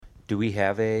Do we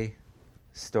have a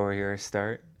story or a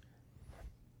start?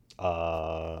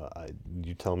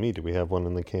 You tell me. Do we have one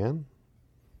in the can?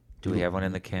 Do we have one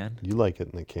in the can? You like it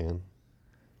in the can.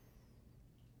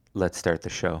 Let's start the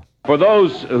show. For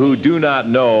those who do not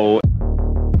know,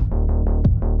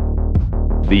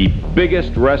 the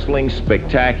biggest wrestling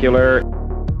spectacular,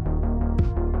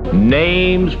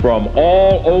 names from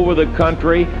all over the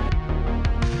country,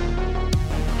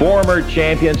 former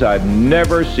champions, I've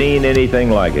never seen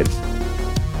anything like it.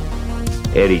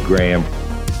 Eddie Graham,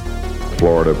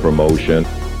 Florida Promotion,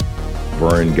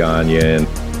 Vern Gagne,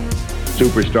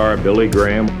 superstar Billy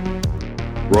Graham,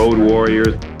 Road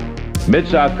Warriors,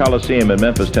 Mid-South Coliseum in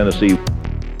Memphis, Tennessee,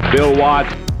 Bill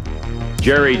Watts,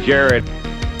 Jerry Jarrett,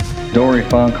 Dory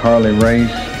Funk, Harley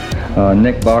Race,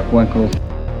 Nick Bockwinkel.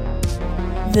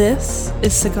 This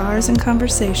is Cigars and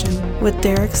Conversation with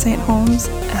Derek St. Holmes,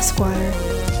 Esquire.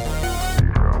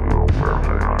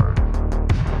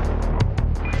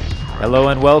 Hello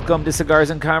and welcome to Cigars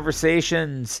and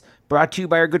Conversations, brought to you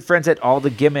by our good friends at All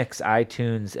the Gimmicks,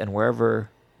 iTunes, and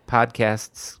wherever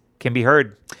podcasts can be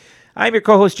heard. I'm your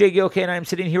co-host, Jay Gilkay, and I'm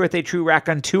sitting here with a true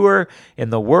raconteur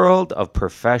in the world of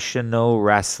professional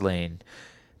wrestling.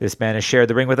 This man has shared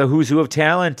the ring with a who's who of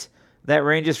talent that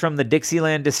ranges from the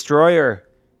Dixieland Destroyer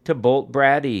to Bolt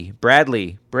Bradley.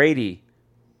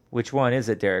 Which one is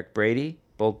it, Derek? Brady?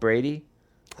 Bolt Brady?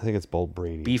 I think it's Bolt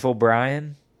Brady. Beef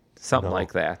O'Brien? Something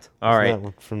like that. All right.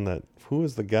 From that, who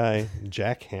was the guy?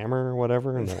 Jack Hammer or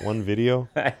whatever in that one video?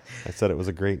 I said it was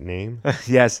a great name.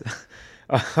 Yes.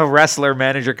 A wrestler,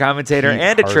 manager, commentator, Pete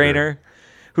and a Harder. trainer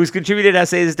who's contributed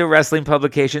essays to wrestling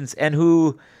publications and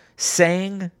who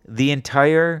sang the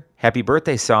entire Happy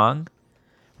Birthday song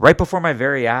right before my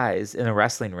very eyes in a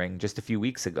wrestling ring just a few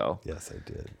weeks ago. Yes, I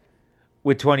did.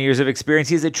 With 20 years of experience,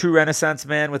 he's a true Renaissance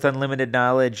man with unlimited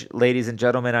knowledge. Ladies and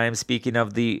gentlemen, I am speaking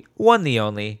of the one, the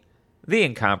only, the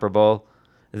incomparable,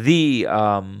 the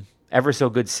ever so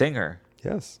good singer,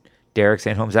 Yes. Derek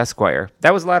St. Holmes, Esquire.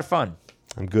 That was a lot of fun.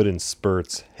 I'm good in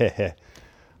spurts. That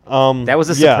was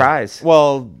a surprise.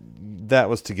 Well, that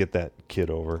was to get that kid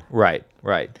over. Right.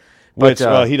 Which,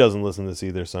 But, he doesn't listen to this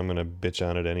either, so I'm going to bitch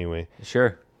on it anyway.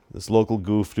 Sure. This local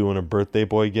goof doing a birthday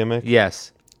boy gimmick.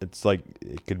 Yes. It's like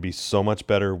it could be so much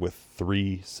better with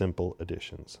 3 simple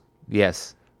additions.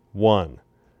 Yes. 1,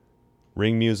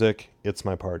 ring music, It's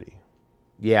My Party.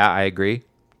 Yeah, I agree.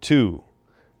 2,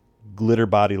 glitter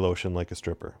body lotion like a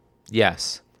stripper.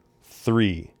 Yes.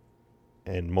 3,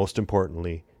 and most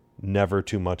importantly, never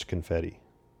too much confetti.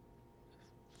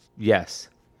 Yes.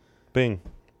 Bing.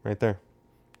 Right there.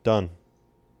 Done.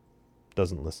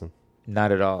 Doesn't listen.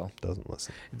 Not at all. Doesn't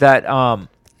listen. That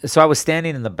so I was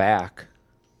standing in the back,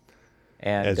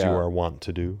 and As you are wont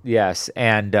to do. yes,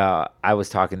 and I was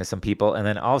talking to some people, and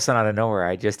then all of a sudden out of nowhere,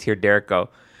 I just hear Derek go,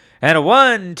 and a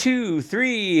 1, 2,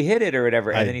 3, hit it or whatever.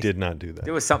 And I then did not do that.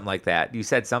 It was something like that. You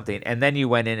said something, and then you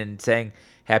went in and sang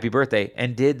 "Happy Birthday"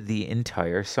 and did the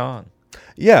entire song.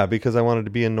 Yeah, because I wanted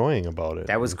to be annoying about it.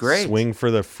 That was And great. Swing for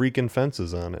the freaking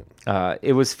fences on it.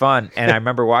 It was fun, and I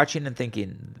remember watching and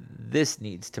thinking, "This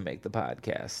needs to make the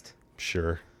podcast."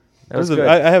 Sure. That was There's good.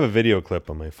 I have a video clip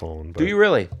on my phone. But Do you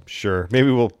really? Sure.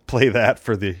 Maybe we'll play that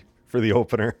for the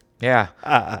opener. Yeah.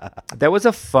 That was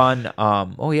a fun.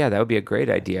 Oh yeah, that would be a great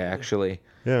idea actually.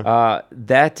 Yeah. I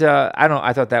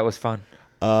thought that was fun.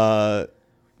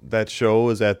 That show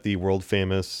was at the world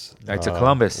famous Knights of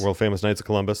Columbus. World famous Knights of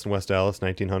Columbus in West Dallas,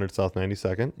 1900 South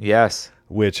 92nd, Yes.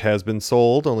 which has been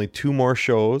sold. Only 2 more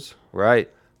shows. Right.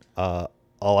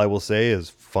 All I will say is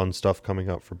fun stuff coming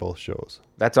up for both shows.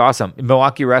 That's awesome.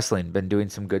 Milwaukee Wrestling been doing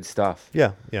some good stuff,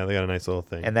 Yeah, they got a nice little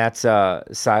thing. and that's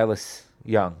Silas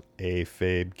Young.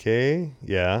 Fabe K,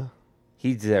 yeah.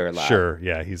 He's there a lot. Sure,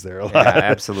 yeah, he's there a lot. Yeah,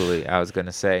 absolutely. I was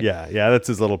gonna say. yeah, that's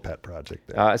his little pet project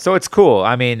there. So it's cool.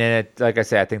 I mean, and like I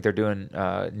said, I think they're doing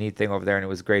a neat thing over there, and it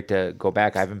was great to go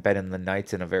back. I haven't been in the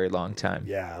Knights in a very long time.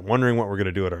 Yeah, I'm wondering what we're going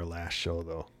to do at our last show,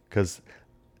 though. Because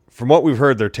from what we've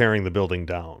heard, they're tearing the building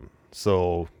down.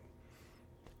 So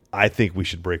I think we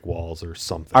should break walls or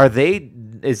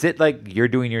something. Is it like you're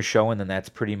doing your show and then that's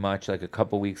pretty much like a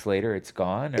couple weeks later it's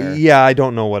gone? Or? Yeah, I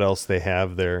don't know what else they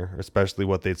have there, especially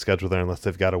what they'd schedule there unless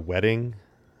they've got a wedding.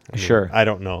 Sure. I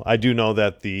don't know. I do know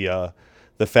that the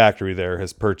factory there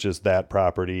has purchased that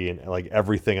property and like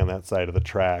everything on that side of the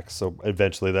tracks. So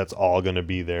eventually that's all going to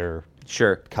be their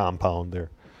Sure. compound there.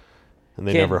 And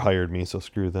they never hired me, so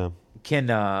screw them.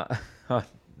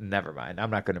 Never mind.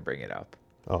 I'm not going to bring it up.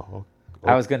 Oh,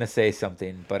 I was going to say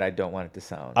something, but I don't want it to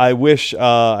sound. I wish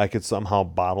I could somehow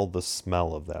bottle the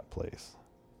smell of that place.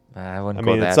 I wouldn't I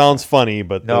go mean, that it sounds funny,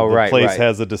 but No, the right, place right.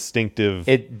 has a distinctive.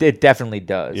 It definitely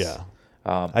does. Yeah.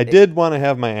 I did want to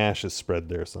have my ashes spread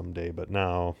there someday, but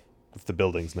now if the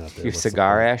building's not there, Your what's the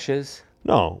cigar point? ashes?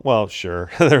 No, well,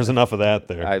 sure. There's enough of that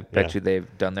there. I bet you they've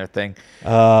done their thing.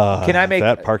 Can I make-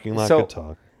 that parking lot so- could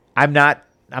talk? I'm not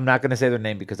going to say their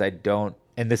name because I don't,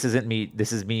 and this isn't me.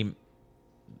 This is me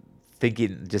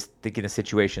thinking a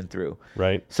situation through.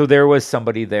 Right. So there was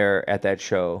somebody there at that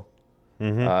show,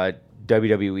 Mm-hmm.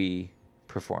 WWE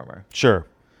performer, Sure.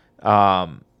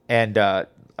 and a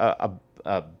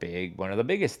big one of the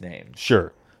biggest names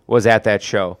Sure. was at that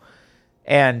show,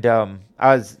 and I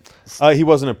was He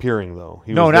wasn't appearing though.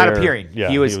 He no, was not there- appearing. Yeah,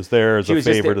 he was there as he a was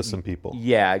just favor there- to some people.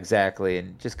 Yeah, exactly,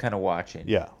 and just kind of watching.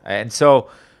 Yeah. And so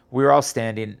we were all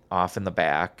standing off in the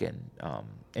back, and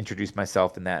introduced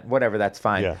myself and that. Whatever, that's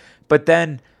fine. Yeah. But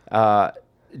then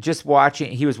just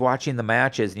watching, he was watching the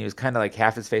matches, and he was kind of like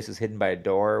half his face was hidden by a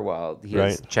door while he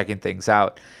was Right. checking things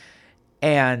out.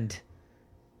 And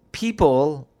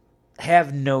people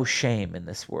have no shame in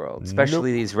this world,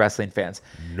 especially Nope. these wrestling fans.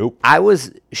 Nope. I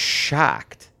was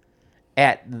shocked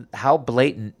at how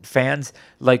blatant fans,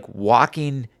 like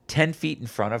walking 10 feet in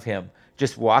front of him,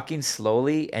 just walking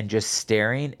slowly and just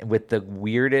staring with the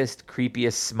weirdest,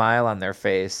 creepiest smile on their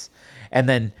face, and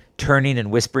then turning and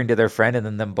whispering to their friend, and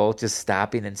then them both just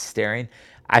stopping and staring.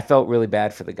 I felt really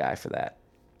bad for the guy for that.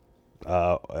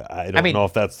 I don't mean, know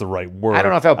if that's the right word. I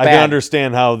don't know if I felt I can bad.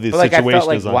 understand how the But like I situation felt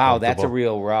like, is wow, that's a uncomfortable.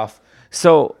 real rough.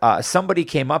 So somebody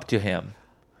came up to him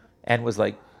and was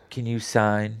like, "Can you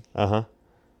sign?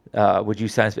 Would you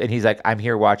sign?" And he's like, "I'm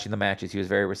here watching the matches." He was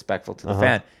very respectful to the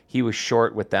fan. He was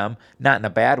short with them, not in a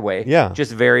bad way. Yeah.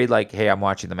 Just very like, "Hey, I'm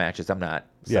watching the matches. I'm not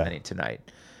Yeah. signing tonight."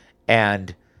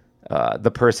 And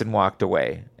the person walked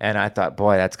away, and I thought,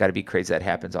 boy, that's got to be crazy. That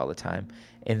happens all the time.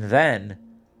 And then,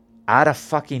 out of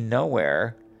fucking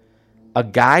nowhere, a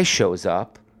guy shows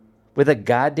up with a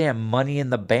goddamn Money in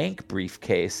the Bank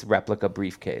briefcase, replica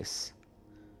briefcase,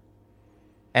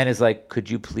 and is like, "Could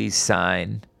you please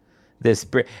sign this?"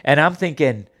 And I'm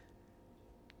thinking,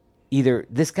 either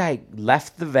this guy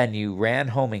left the venue, ran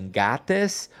home, and got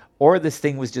this, or this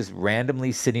thing was just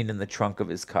randomly sitting in the trunk of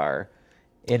his car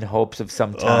in hopes of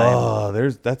some time. Oh,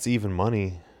 that's even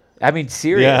money. I mean,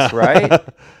 serious, Yeah. right?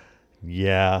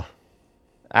 Yeah.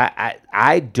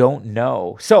 I don't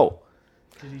know. So,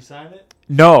 Did he sign it?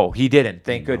 no, he didn't.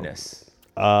 Thank goodness.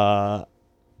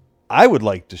 I would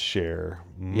like to share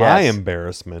my Yes.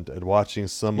 embarrassment at watching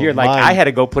some You're of like, my I had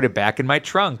to go put it back in my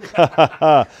trunk.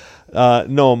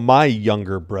 no, my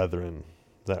younger brethren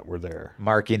that were there.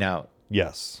 Marking out.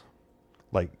 Yes.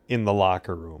 Like in the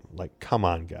locker room. Like, come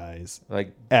on, guys.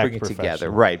 Like, Act bring it together.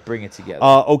 professional. Right, bring it together.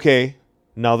 Okay.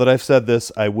 Now that I've said this,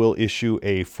 I will issue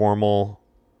a formal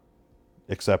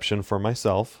exception for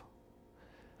myself,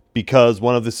 because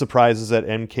one of the surprises at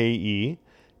MKE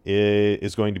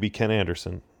is going to be Ken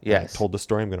Anderson. Yes. I told the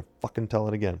story. I'm going to fucking tell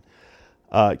it again.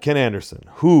 Ken Anderson,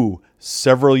 who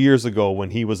several years ago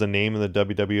when he was a name in the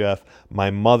WWF, my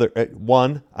mother,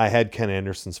 I had Ken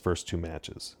Anderson's first 2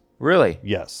 matches. Really?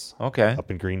 Yes. Okay.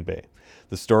 Up in Green Bay.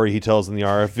 The story he tells in the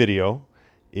RF video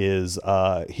is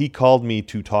he called me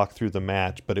to talk through the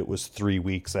match, but it was 3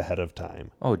 weeks ahead of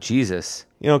time. Oh, Jesus.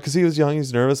 You know, because he was young,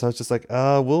 he's nervous. I was just like,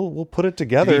 we'll put it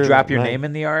together. Did he drop your And name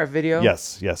in the RF video?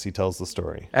 Yes, he tells the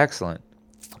story. Excellent.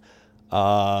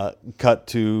 Cut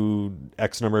to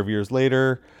X number of years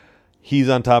later. He's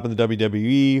on top of the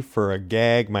WWE for a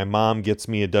gag. My mom gets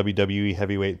me a WWE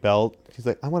heavyweight belt. She's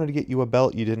like, I wanted to get you a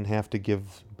belt you didn't have to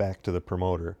give back to the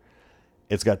promoter.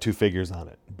 It's got 2 figures on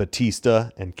it, Batista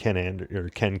and Ken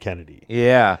Kennedy.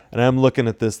 Yeah. And I'm looking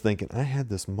at this thinking, I had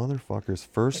this motherfucker's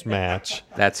first match.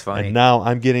 That's funny. And now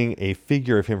I'm getting a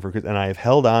figure of him and I have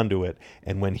held on to it.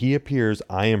 And when he appears,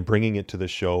 I am bringing it to the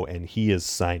show, and he is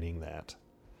signing that.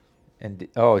 And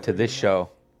to this show.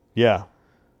 Yeah.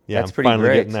 Yeah, That's I'm pretty finally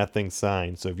great. getting that thing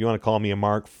signed. So if you want to call me a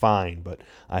mark, fine. But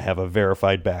I have a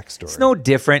verified backstory. It's no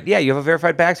different. Yeah, you have a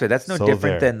verified backstory. That's no So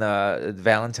different there. than the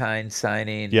Valentine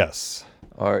signing. Yes.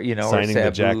 Or, or Signing the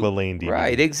Sabu. Jack LaLanne DVD.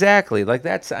 Right, exactly. Like,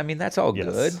 that's all Yes.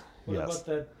 good. What Yes. about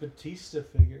that Batista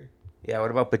figure? Yeah, what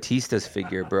about Batista's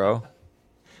figure, bro?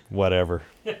 Whatever.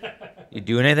 You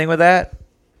doing anything with that?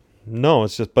 No,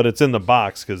 but it's in the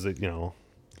box because,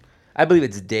 I believe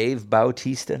it's Dave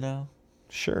Bautista now.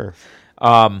 sure.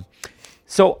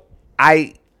 So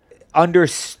I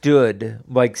understood,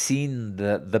 like, seeing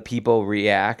the people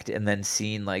react and then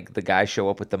seeing, like, the guy show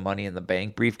up with the Money in the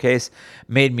Bank briefcase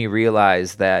made me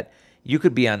realize that you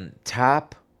could be on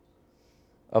top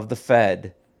of the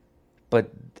Fed, but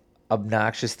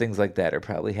obnoxious things like that are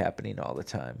probably happening all the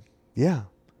time. Yeah.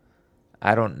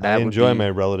 I don't. I enjoy my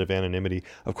relative anonymity.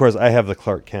 Of course, I have the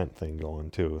Clark Kent thing going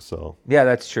too. So Yeah,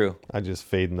 that's true. I just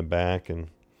fade in the back and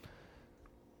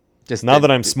Just Now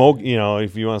that I'm smoking,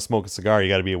 if you want to smoke a cigar, you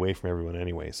got to be away from everyone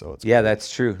anyway. So it's yeah, cool.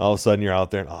 that's true. All of a sudden you're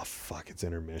out there and fuck, it's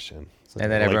intermission. So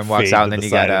And then you, everyone like, walks fade out, to and then the you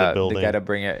side of the gotta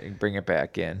building. bring it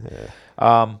back in.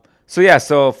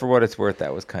 So for what it's worth,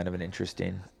 that was kind of an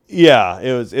interesting. Yeah,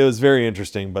 it was very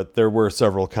interesting, but there were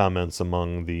several comments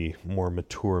among the more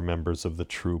mature members of the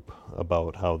troupe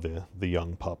about how the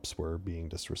young pups were being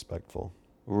disrespectful.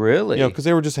 Really? Because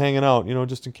they were just hanging out,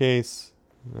 just in case.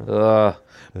 But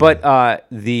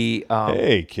the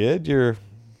Hey, kid,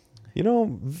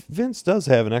 Vince does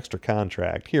have an extra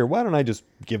contract. Here, why don't I just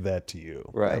give that to you?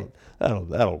 Right.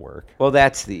 That'll work. well,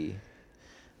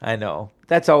 I know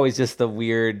that's always just the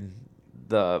weird.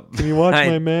 Can you watch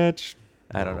my match?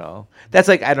 I don't know. That's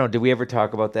like, I don't know. Did we ever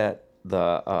talk about that?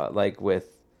 Like with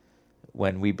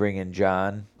when we bring in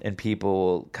John and people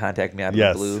will contact me out of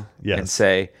the blue and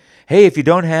say, hey, if you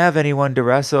don't have anyone to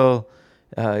wrestle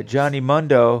Johnny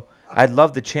Mundo, I'd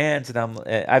love the chance. And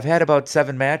I've had about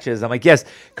 7 matches. I'm like, yes,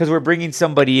 because we're bringing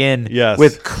somebody in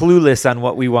with clueless on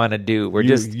what we want to do.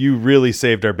 You really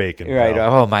saved our bacon. Right.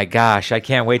 Pal. Oh my gosh. I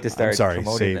can't wait to start. I'm sorry,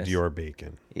 promoting saved this. your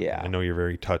bacon. Yeah. I know you're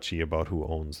very touchy about who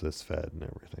owns this Fed and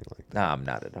everything like that. No, I'm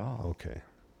not at all. Okay.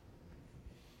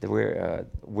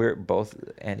 We're both,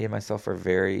 Andy and myself, are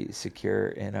very secure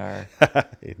in our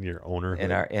in your owner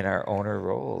in our owner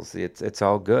roles. It's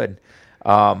all good.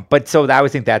 But so I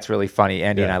would think that's really funny.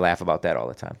 Andy and I laugh about that all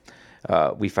the time.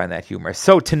 We find that humorous.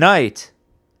 So today,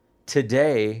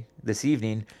 this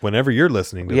evening, whenever you're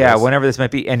listening to this, whenever this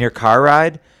might be, and your car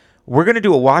ride, we're gonna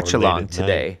do a watch along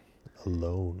today.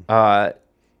 Alone.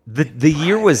 The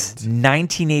year was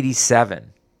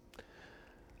 1987.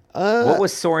 What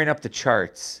was soaring up the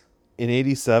charts in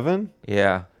 87?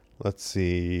 Yeah. Let's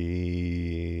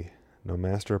see. No,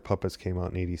 Master of Puppets came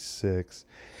out in 86.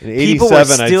 In 87, people were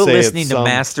still I'd say listening to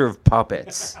Master of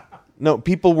Puppets. No,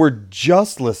 people were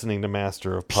just listening to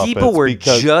Master of Puppets. People were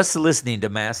just listening to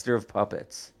Master of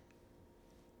Puppets.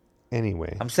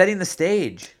 Anyway, I'm setting the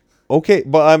stage. Okay,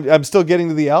 but I'm still getting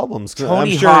to the albums.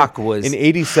 Tony I'm sure Hawk was in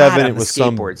 '87.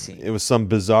 It was some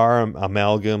bizarre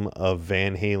amalgam of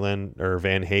Van Halen or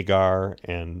Van Hagar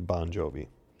and Bon Jovi.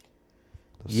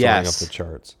 Yes, up the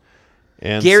charts.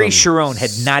 And Gary Cherone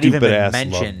had not even been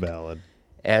mentioned ballad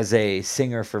as a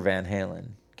singer for Van Halen.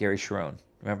 Gary Cherone,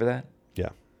 remember that? Yeah.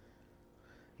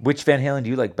 Which Van Halen do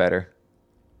you like better?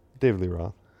 David Lee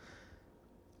Roth.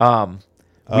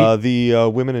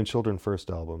 The Women and Children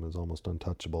First album is almost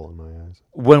untouchable in my eyes.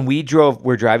 When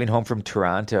we're driving home from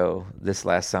Toronto this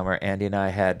last summer, Andy and I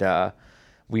had,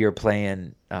 we were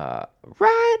playing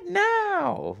Right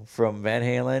Now from Van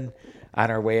Halen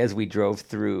on our way as we drove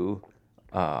through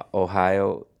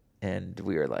Ohio, and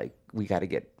we were like, we got to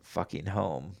get fucking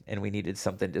home, and we needed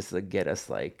something just to get us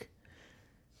like,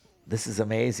 this is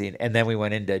amazing. And then we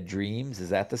went into Dreams. Is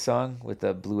that the song with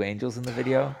the Blue Angels in the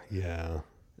video? Yeah.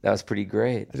 That was pretty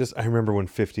great. I remember when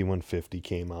 5150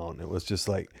 came out, and it was just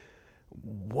like,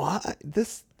 what?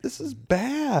 This is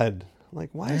bad. Like,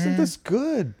 why isn't this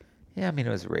good? Yeah, I mean,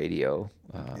 it was radio.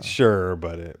 Sure,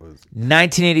 but it was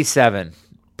 1987.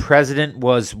 President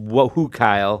was who,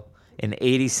 Kyle? In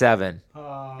 87.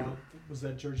 Was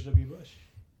that George W. Bush?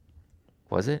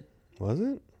 Was it? Was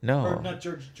it? No. Or not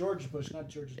George Bush, not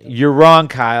George W. You're wrong,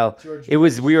 Kyle. George it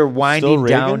was. We were winding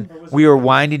down. Or was We it- were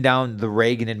winding down the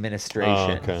Reagan administration.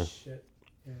 Oh, okay. Shit.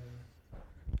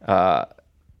 Yeah.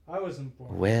 I wasn't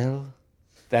born. Well,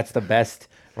 that's the best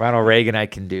Ronald Reagan I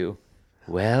can do.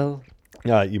 Well,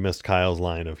 You missed Kyle's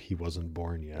line of he wasn't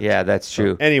born yet. yeah, that's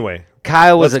true. Anyway,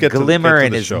 Kyle was a let's get to glimmer the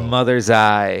in his show. mother's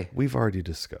eye. We've already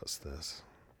discussed this.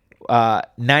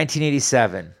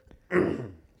 1987.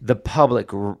 The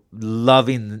public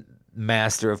loving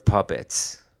Master of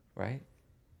Puppets, right?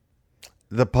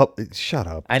 Shut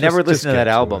up. I never listened to that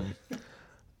album.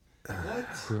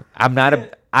 I'm not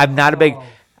a big.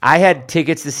 I had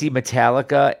tickets to see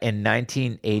Metallica in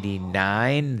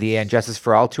 1989, the And Justice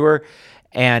for All tour,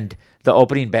 and the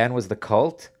opening band was The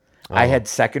Cult. I had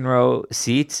second row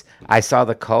seats. I saw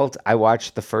The Cult. I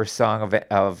watched the first song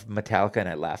of Metallica, and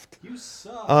I left. You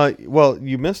suck. Well,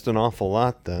 you missed an awful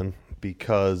lot then,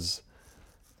 because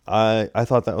I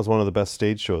thought that was one of the best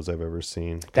stage shows I've ever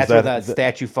seen. That's where the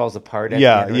statue falls apart. At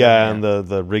Yeah, the end, yeah, right? and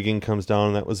the rigging comes down,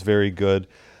 and that was very good.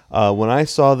 When I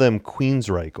saw them,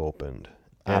 Queensryche opened.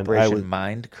 And Operation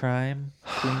Mind Crime,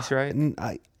 Queensryche.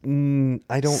 I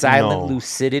don't Silent know.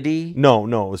 Lucidity. No,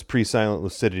 it was pre-Silent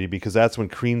Lucidity, because that's when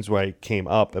Queensryche came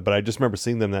up. But I just remember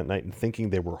seeing them that night and thinking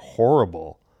they were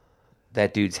horrible.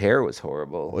 That dude's hair was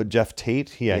horrible. Jeff Tate,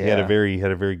 he had a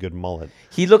very good mullet.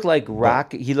 He looked like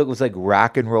rock. Was like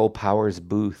Rock and Roll Powers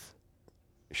Booth.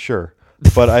 Sure,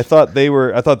 But I thought they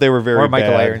were very Or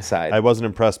Michael bad. Ironside. I wasn't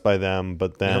impressed by them,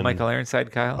 but then You know Michael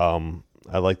Ironside, Kyle?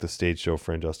 I liked the stage show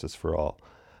for Injustice for All.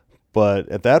 But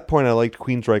at that point, I liked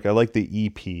Queensryche. I liked the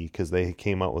EP because they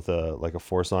came out with a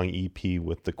 4-song EP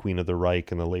with the Queen of the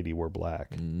Reich and the Lady Wore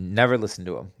Black. Never listened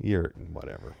to him. You're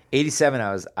whatever. 87,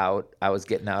 I was out. I was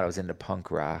getting out. I was into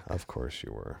punk rock. Of course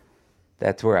you were.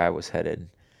 That's where I was headed.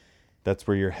 That's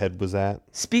where your head was at.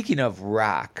 Speaking of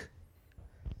rock,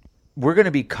 we're going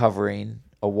to be covering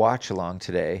a watch along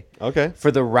today Okay. for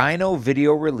the Rhino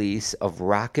video release of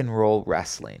Rock and Roll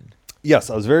Wrestling.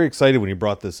 Yes, I was very excited when you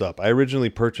brought this up. I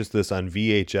originally purchased this on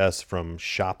VHS from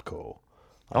Shopko.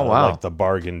 Oh, wow. Like the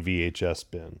bargain VHS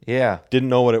bin. Yeah. Didn't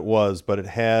know what it was, but it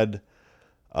had,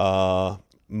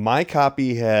 my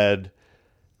copy had,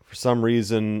 for some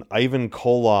reason, Ivan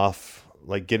Koloff,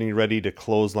 like getting ready to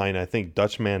clothesline, I think,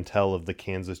 Dutch Mantel of the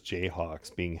Kansas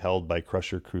Jayhawks being held by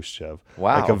Crusher Khrushchev.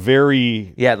 Wow. Like a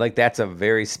very... Yeah, like that's a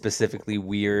very specifically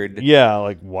weird... Yeah,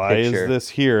 like, why picture. is this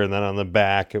here? And then on the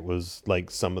back, it was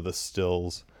like some of the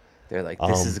stills. They're like,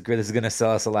 this is going to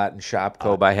sell us a lot in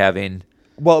Shopko by having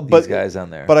Well, these guys on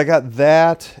there. But I got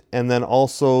that, and then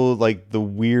also like the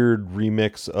weird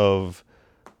remix of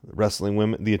Wrestling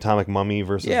Women, the Atomic Mummy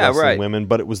versus Wrestling Women,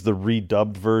 but it was the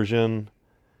redubbed version.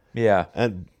 Yeah.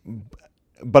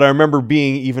 But I remember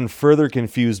being even further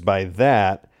confused by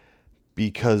that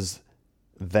because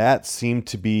that seemed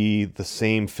to be the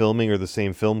same filming or the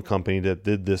same film company that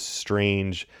did this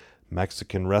strange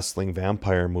Mexican wrestling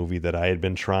vampire movie that I had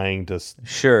been trying to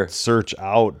search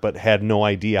out, but had no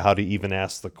idea how to even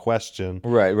ask the question.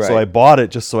 Right. So I bought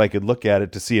it just so I could look at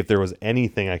it to see if there was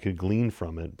anything I could glean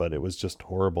from it, but it was just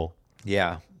horrible.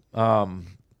 Yeah.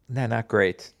 Not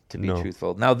great, to be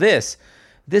truthful. Now this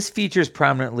features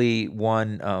prominently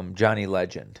one Johnny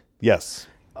Legend. Yes.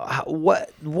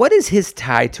 What is his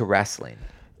tie to wrestling?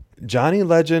 Johnny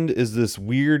Legend is this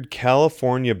weird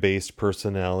California-based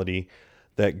personality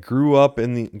that grew up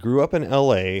in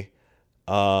L.A.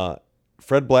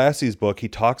 Fred Blassie's book, he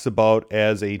talks about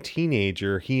as a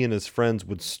teenager, he and his friends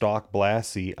would stalk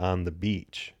Blassie on the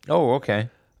beach. Oh, okay.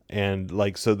 And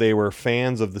like, so they were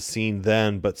fans of the scene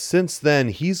then, but since then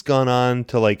he's gone on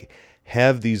to like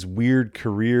have these weird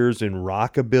careers in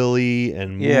rockabilly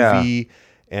and movie.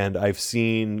 And I've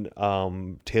seen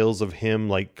tales of him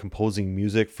like composing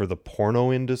music for the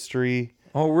porno industry.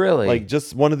 Oh, really? Like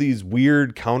just one of these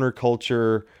weird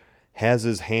counterculture, has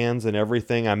his hands in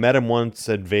everything. I met him once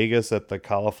at Vegas at the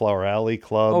Cauliflower Alley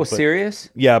Club. Oh, serious?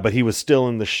 Yeah, but he was still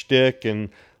in the shtick and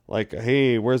like,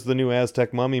 hey, where's the new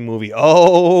Aztec Mummy movie?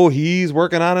 Oh, he's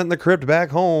working on it in the crypt back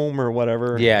home or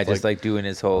whatever. Yeah, just like doing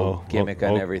his whole gimmick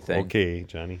on everything. Okay,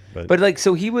 Johnny. But like,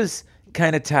 so he was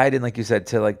kind of tied in, like you said,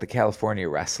 to like the California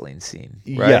wrestling scene,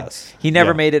 right? Yes. He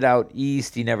never made it out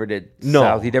east. He never did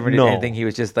south. He never did anything. He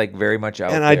was just like very much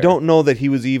out and there. I don't know that he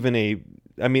was even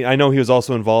I mean, I know he was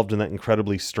also involved in that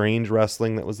incredibly strange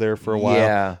wrestling that was there for a while.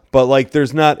 Yeah. But like,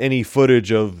 there's not any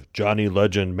footage of Johnny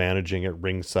Legend managing at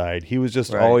ringside. He was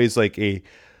just always like a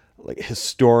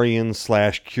historian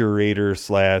 / curator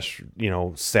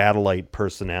 / satellite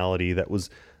personality that was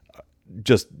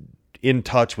just in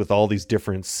touch with all these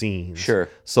different scenes. Sure.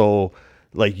 So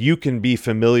like, you can be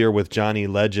familiar with Johnny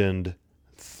Legend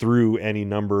through any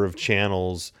number of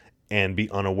channels and be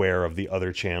unaware of the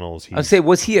other channels. I'd say,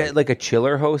 was he like a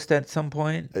chiller host at some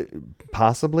point?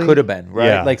 Possibly. Could have been, right?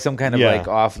 Yeah. Like some kind of like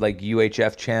off like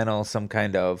UHF channel, some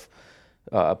kind of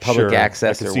public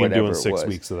access I could or see whatever him doing it 6 was.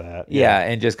 weeks of that. Yeah,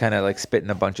 and just kind of like spitting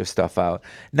a bunch of stuff out.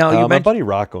 Now, you my mentioned... buddy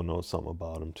Rocco knows something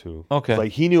about him too. Okay.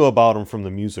 Like he knew about him from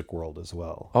the music world as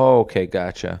well. Oh, okay,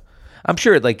 gotcha. I'm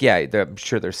sure, I'm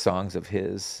sure there's songs of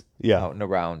his out and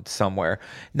around somewhere.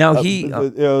 Now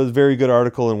it was a very good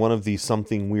article in one of the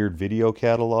Something Weird video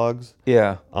catalogs.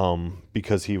 Yeah.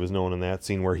 Because he was known in that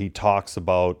scene where he talks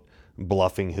about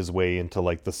bluffing his way into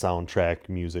like the soundtrack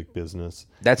music business.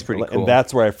 That's pretty cool. And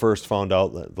that's where I first found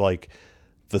out that like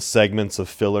the segments of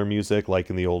filler music, like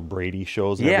in the old Brady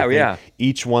shows. And everything,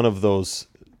 each one of those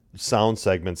sound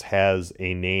segments has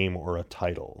a name or a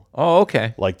title. Oh,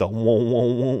 okay. Like the whoa,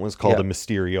 whoa, whoa was called a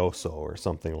Mysterioso or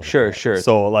something like that. Sure.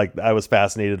 So like I was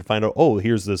fascinated to find out,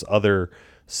 here's this other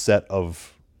set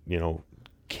of,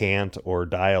 cant or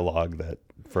dialogue that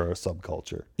for a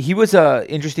subculture. He was a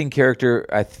interesting character.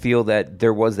 I feel that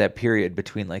there was that period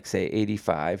between like say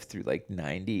 85 through like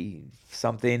 90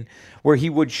 something where he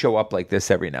would show up like this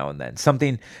every now and then.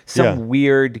 Some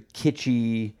weird,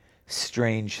 kitschy,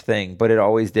 strange thing, but it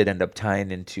always did end up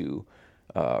tying into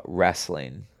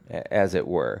wrestling, as it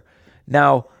were.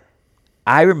 Now,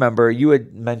 I remember you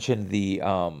had mentioned the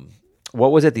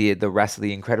what was it? The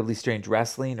Incredibly Strange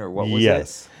Wrestling, or what was it?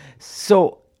 Yes.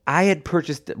 So I had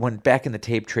purchased when back in the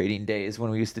tape trading days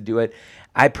when we used to do it.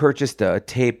 I purchased a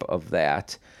tape of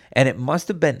that, and it must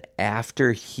have been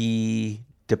after he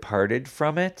departed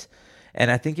from it. And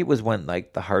I think it was when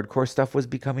like the hardcore stuff was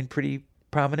becoming pretty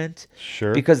prominent.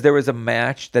 Sure. Because there was a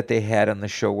match that they had on the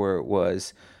show where it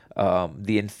was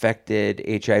the infected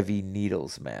HIV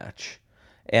needles match.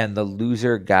 And the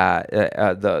loser got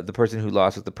the person who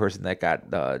lost was the person that got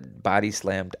body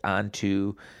slammed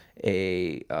onto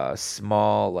a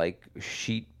small like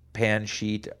pan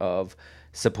sheet of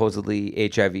supposedly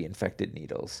HIV infected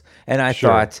needles. And I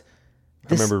thought,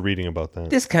 I remember reading about that.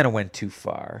 This kind of went too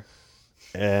far.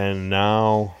 And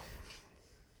now,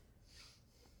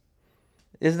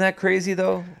 isn't that crazy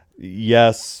though?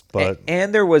 Yes, but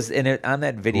and there was on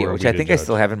that video, which I think I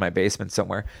still have in my basement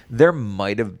somewhere. There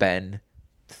might have been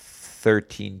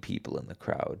 13 people in the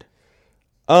crowd.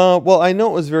 Well, I know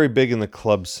it was very big in the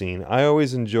club scene. I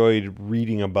always enjoyed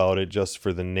reading about it just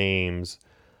for the names.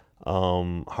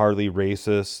 Harley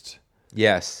Racist.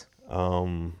 Yes.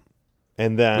 And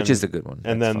then, which is a good one.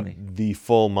 And That's then funny. the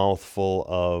full mouthful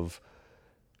of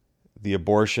the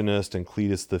abortionist and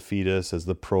Cletus the fetus as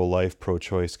the pro-life,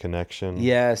 pro-choice connection.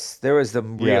 Yes, there was the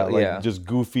real, just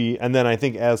goofy. And then I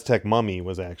think Aztec Mummy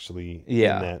was actually in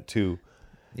that too.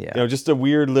 Yeah, just a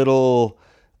weird little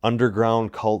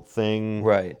underground cult thing.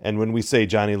 Right. And when we say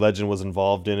Johnny Legend was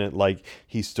involved in it, like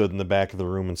he stood in the back of the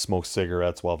room and smoked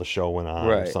cigarettes while the show went on,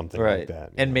 or something like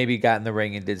that. And maybe got in the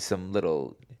ring and did some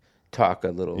little talk,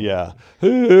 yeah.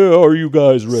 Hey, are you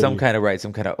guys ready? Some kind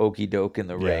of okey doke in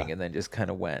the ring, and then just kind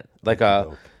of went like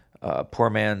a poor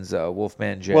man's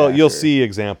Wolfman Jack. Well, you'll see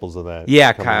examples of that.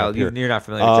 Yeah, Kyle, you're not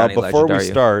familiar with Johnny Legend, before we are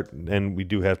you? start, and we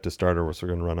do have to start, or we're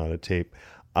going to run out of tape.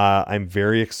 I'm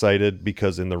very excited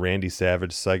because in the Randy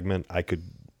Savage segment, I could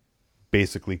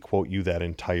basically quote you that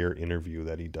entire interview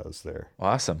that he does there.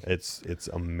 Awesome. It's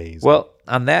amazing. Well,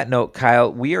 on that note,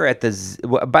 Kyle, we are at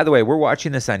by the way, we're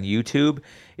watching this on YouTube.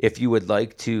 If you would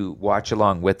like to watch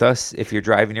along with us, if you're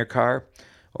driving your car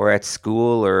or at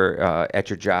school or at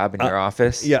your job in your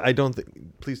office. Yeah,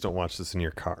 please don't watch this in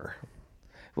your car.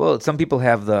 Well, some people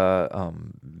have the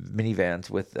minivans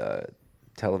with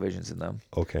televisions in them.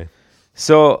 Okay.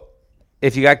 So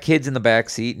if you got kids in the back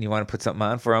seat and you want to put something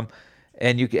on for them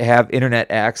and you have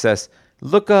internet access,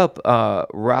 look up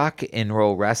Rock and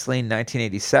Roll Wrestling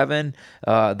 1987.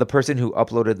 The person who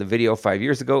uploaded the video 5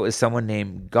 years ago is someone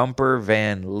named Gumper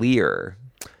Van Leer.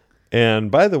 And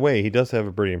by the way, he does have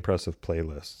a pretty impressive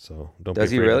playlist, so don't be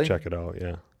afraid to check it out.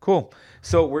 Yeah. Cool.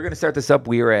 So we're going to start this up.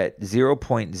 We are at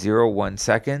 0.01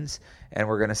 seconds, and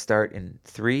we're going to start in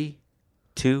 3,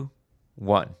 2,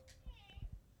 1.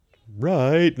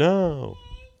 Right now.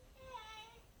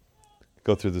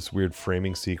 Go through this weird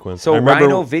framing sequence. So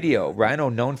Rhino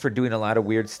known for doing a lot of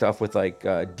weird stuff with like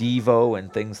Devo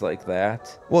and things like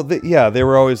that. Well, they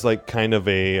were always like kind of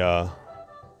a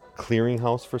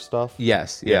clearinghouse for stuff.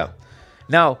 Yes, yeah.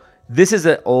 Now, this is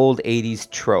an old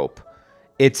 80s trope.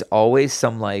 It's always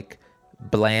some like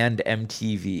bland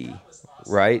MTV,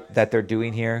 right, that they're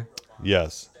doing here?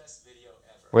 Yes.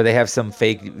 Where they have some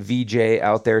fake VJ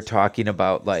out there talking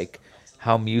about like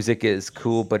how music is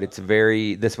cool, but it's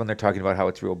this one they're talking about how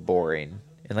it's real boring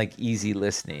and like easy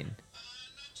listening.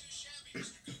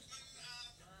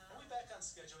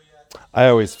 I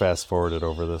always fast forwarded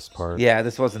over this part. Yeah,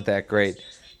 this wasn't that great,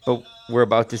 but we're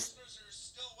about to.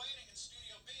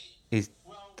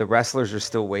 The wrestlers are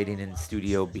still waiting in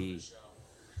Studio B.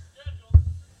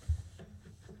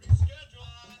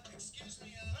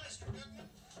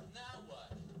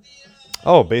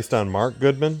 Oh, based on Mark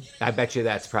Goodman? I bet you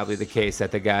that's probably the case,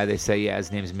 that the guy they say,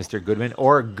 his name's Mr. Goodman,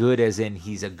 or good as in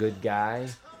he's a good guy,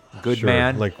 good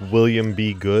man. Like William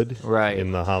B. Good, right,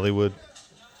 in the Hollywood.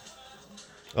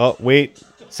 Oh, wait.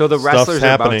 So the wrestlers are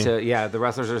happening. the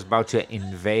wrestlers are about to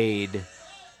invade.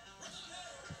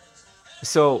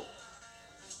 So,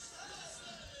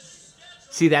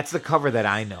 see, that's the cover that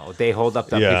I know. They hold up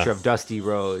the picture of Dusty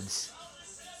Rhodes.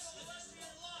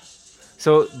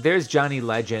 So there's Johnny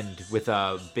Legend with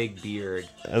a big beard.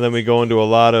 And then we go into a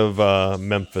lot of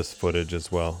Memphis footage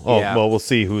as well. Oh, yeah. Well, we'll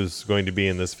see who's going to be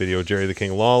in this video. Jerry the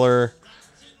King Lawler.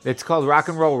 It's called Rock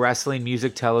and Roll Wrestling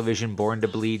Music Television Born to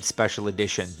Bleed Special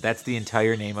Edition. That's the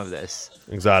entire name of this.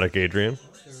 Exotic Adrian.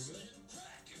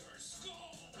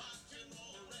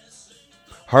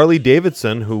 Harley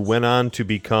Davidson, who went on to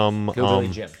become... Hillbilly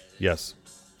Jim. Yes.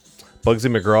 Bugsy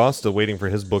McGraw, still waiting for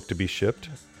his book to be shipped.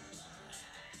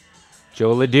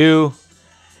 Joe Ledoux.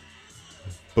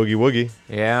 Boogie Woogie.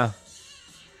 Yeah.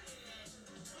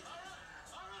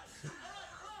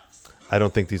 I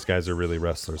don't think these guys are really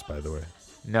wrestlers, by the way.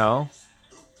 No.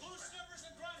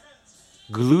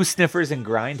 Glue sniffers and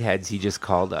grindheads, he just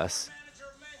called us.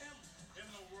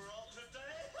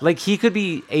 Like, he could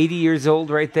be 80 years old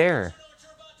right there.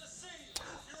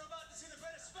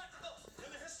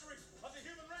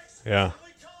 Yeah.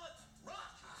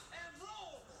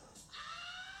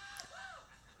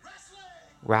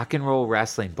 Rock and roll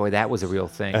wrestling. Boy, that was a real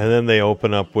thing. And then they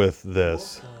open up with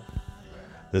this.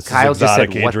 This Kyle is just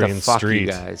Exotic said, what Adrian the fuck, Street. you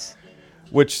guys?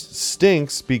 Which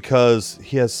stinks because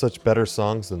he has such better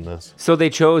songs than this. So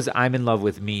they chose I'm in Love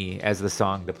with Me as the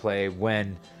song to play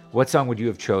when... What song would you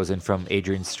have chosen from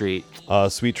Adrian Street?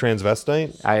 Sweet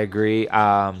Transvestite? I agree.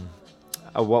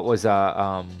 What was...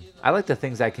 I like the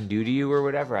Things I Can Do to You or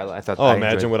whatever. I thought. Oh,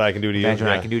 Imagine What I Can Do to You. Imagine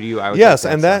What I Can Do to You. I would yes,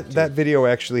 like and song, that video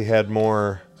actually had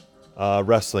more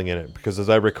wrestling in it because, as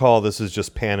I recall, this is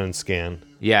just pan and scan.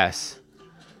 Yes.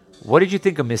 What did you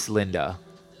think of Miss Linda?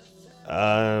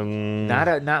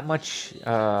 Not much.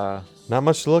 Not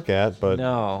much to look at, but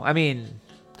No, I mean,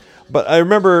 but I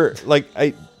remember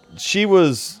she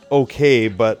was okay,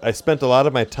 but I spent a lot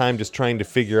of my time just trying to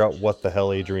figure out what the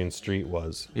hell Adrian Street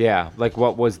was. yeah. Like,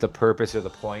 what was the purpose or the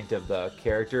point of the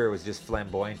character? It was just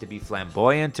flamboyant to be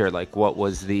flamboyant, or like, what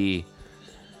was the?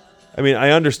 I mean, I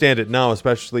understand it now,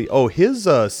 especially. Oh, his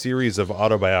series of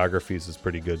autobiographies is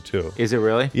pretty good too. Is it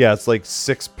really? Yeah, it's like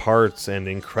 6 parts and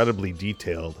incredibly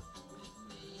detailed.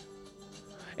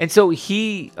 And so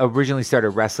he originally started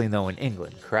wrestling though in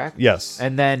England, correct? Yes.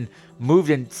 And then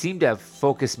moved and seemed to have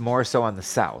focused more so on the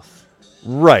South.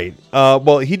 Right.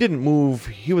 Well, he didn't move.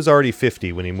 He was already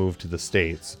 50 when he moved to the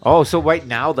States. Oh, so right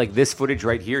now, like this footage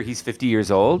right here, he's 50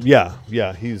 years old? Yeah,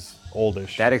 he's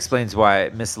oldish. That explains why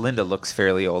Miss Linda looks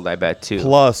fairly old, I bet, too.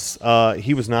 Plus,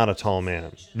 he was not a tall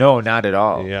man. No, not at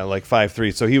all. Yeah, like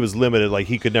 5'3", so he was limited. Like,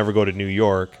 he could never go to New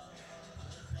York.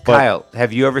 Kyle,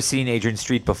 have you ever seen Adrian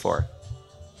Street before?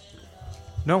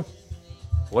 No.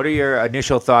 What are your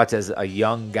initial thoughts as a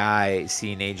young guy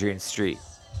seeing Adrian Street?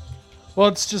 Well,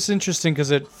 it's just interesting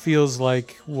because it feels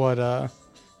like what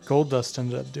Goldust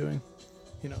ended up doing.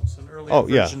 You know, it's an earlier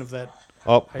version of that.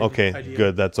 Oh, okay, idea.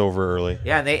 good. That's over early.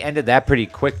 Yeah, and they ended that pretty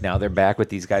quick now. They're back with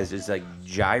these guys just like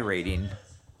gyrating.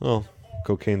 Oh,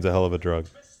 cocaine's a hell of a drug.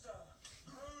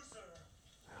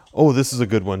 Oh, this is a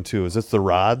good one, too. Is this the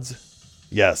Rods?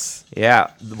 Yes.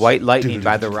 Yeah, White Lightning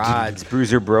by the Rods.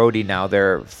 Bruiser Brody now.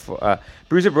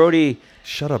 Bruiser Brody.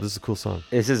 Shut up. This is a cool song.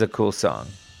 This is a cool song.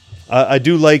 I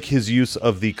do like his use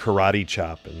of the karate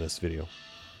chop in this video.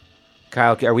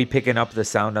 Kyle, are we picking up the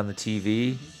sound on the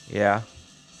TV? Yeah.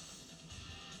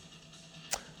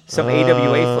 Some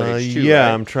AWA footage, too, Yeah,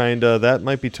 right? I'm trying to... That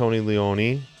might be Tony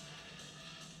Leone.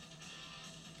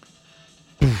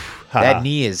 That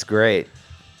knee is great.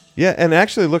 Yeah, and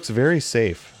actually looks very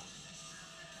safe.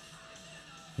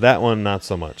 That one, not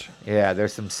so much. Yeah,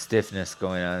 there's some stiffness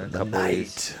going on in a couple of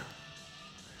these.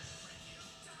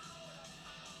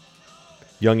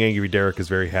 Young Angry Derek is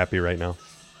very happy right now.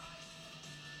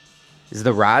 Is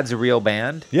the Rods a real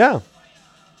band? Yeah.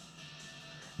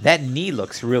 That knee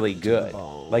looks really good.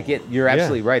 Like you're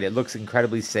absolutely right. It looks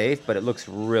incredibly safe, but it looks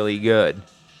really good.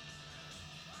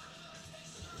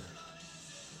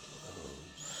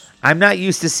 I'm not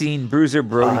used to seeing Bruiser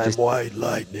Brody White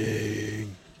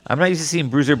Lightning. I'm not used to seeing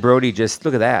Bruiser Brody just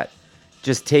look at that.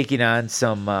 Just taking on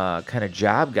some kind of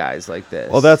job guys like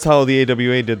this. Well, that's how the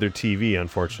AWA did their TV,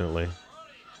 unfortunately.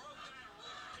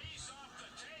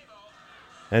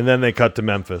 And then they cut to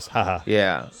Memphis. Haha.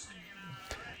 Yeah.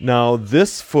 Now,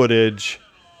 this footage,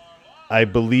 I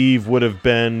believe, would have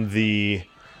been the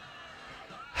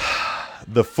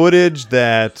footage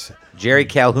that... Jerry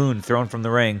Calhoun thrown from the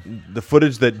ring. The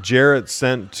footage that Jarrett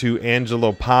sent to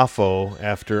Angelo Poffo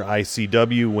after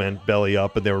ICW went belly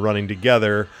up and they were running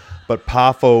together, but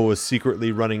Poffo was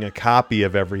secretly running a copy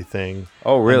of everything.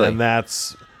 Oh, really? And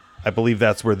I believe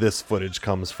that's where this footage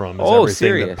comes from. Is Oh, everything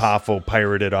serious? that Poffo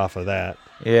pirated off of that.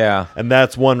 Yeah. And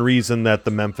that's one reason that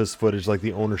the Memphis footage, like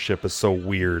the ownership, is so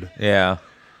weird. Yeah.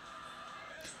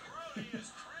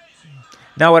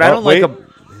 Now, what I don't like...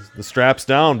 The strap's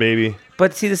down, baby.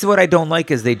 But see, this is what I don't like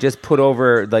is they just put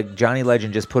over, like Johnny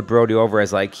Legend just put Brody over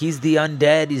as like, he's the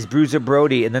undead, he's Bruiser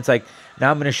Brody. And that's like,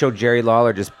 now I'm going to show Jerry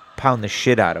Lawler just pound the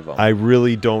shit out of him. I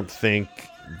really don't think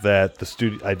that the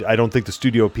studio, I don't think the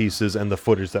studio pieces and the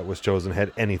footage that was chosen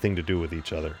had anything to do with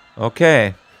each other.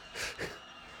 Okay.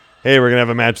 Hey, we're going to have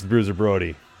a match with Bruiser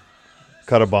Brody.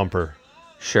 Cut a bumper.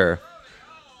 Sure.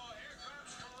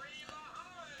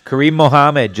 Kareem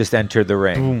Mohammed just entered the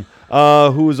ring. Boom.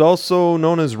 Who is also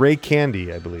known as Ray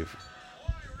Candy, I believe.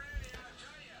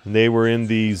 And they were in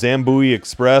the Zambui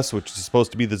Express, which is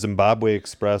supposed to be the Zimbabwe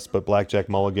Express, but Blackjack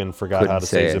Mulligan forgot how to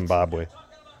say it. Zimbabwe.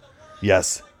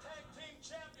 Yes.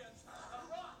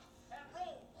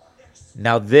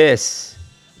 Now this,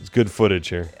 It's good footage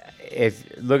here. if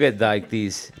look at like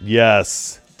these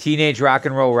Yes. Teenage Rock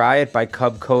and Roll Riot by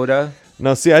Cub Coda.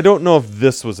 Now, see, I don't know if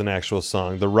this was an actual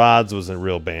song. The Rods was a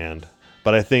real band.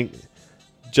 But I think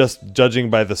just judging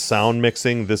by the sound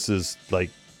mixing, this is like...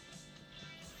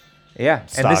 Yeah, and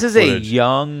Stock this is footage. a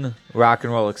young Rock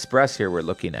and Roll Express here we're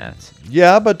looking at.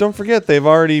 Yeah, but don't forget, they've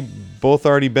both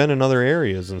already been in other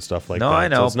areas and stuff like that. No, I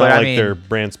know, So it's not but I like mean- they're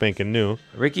brand spanking new.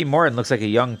 Ricky Morton looks like a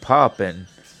young pup, and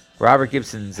Robert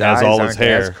Gibson's Has eyes all his aren't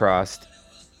hair. as crossed.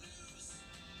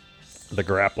 The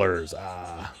Grapplers.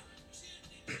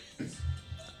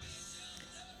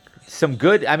 Some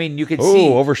good. I mean, you could Oh, see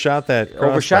overshot that.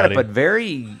 overshot it, crossbody. but very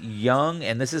young.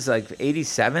 And this is like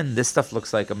 '87. This stuff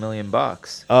looks like $1 million.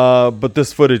 But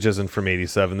this footage isn't from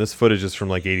 87. This footage is from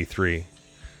like 83.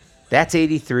 That's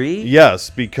 '83. Yes,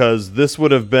 because this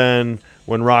would have been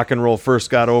when rock and roll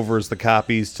first got over as the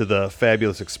copies to the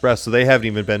Fabulous Express, so they haven't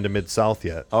even been to Mid-South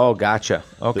yet. Oh, gotcha.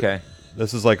 Okay.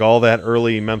 This is like all that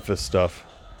early Memphis stuff.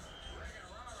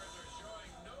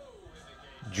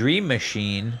 Dream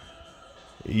Machine.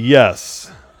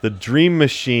 Yes, the Dream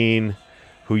Machine,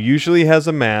 who usually has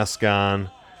a mask on.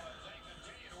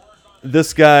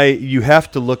 This guy, you have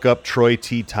to look up Troy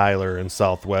T. Tyler in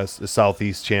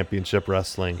Southeast Championship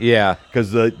Wrestling. Yeah.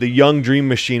 Because the young Dream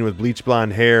Machine with bleach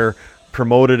blonde hair,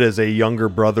 promoted as a younger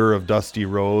brother of Dusty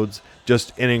Rhodes,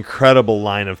 just an incredible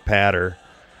line of patter.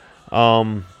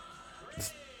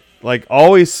 Like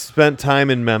always spent time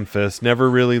in Memphis, never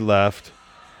really left.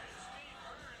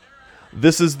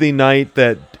 This is the night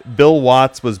that Bill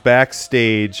Watts was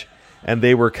backstage and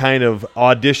they were kind of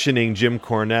auditioning Jim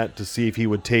Cornette to see if he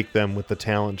would take them with the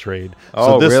talent trade.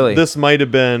 Oh, so really? This might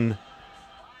have been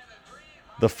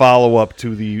the follow-up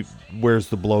to the Where's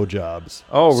the Blowjobs.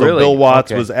 Oh, so really? Bill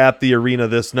Watts Okay. was at the arena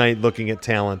this night looking at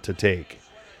talent to take.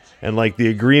 And like the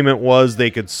agreement was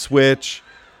they could switch,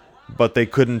 but they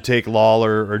couldn't take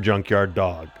Lawler or Junkyard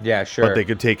Dog. Yeah, sure. But they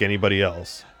could take anybody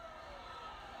else.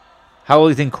 How old do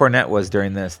you think Cornette was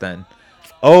during this then?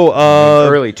 Oh,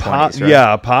 early 20s, right?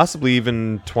 Yeah, possibly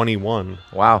even 21.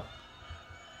 Wow.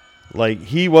 Like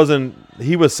he was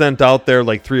sent out there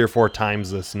like 3 or 4 times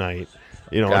this night.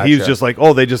 You know, he was Gotcha. just like,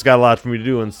 oh, they just got a lot for me to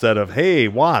do instead of, hey,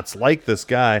 Watts, like this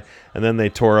guy. And then they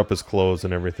tore up his clothes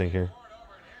and everything here.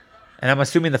 And I'm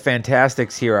assuming the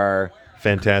Fantastics here are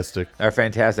Fantastic.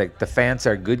 fantastic. The Fants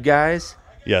are good guys.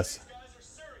 Yes.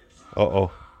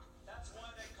 Uh-oh.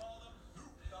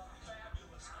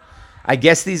 I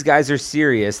guess these guys are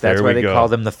serious. That's There why we they go. call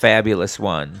them the Fabulous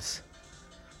Ones.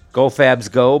 Go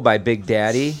Fabs Go by Big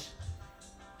Daddy.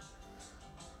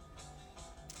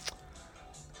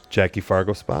 Jackie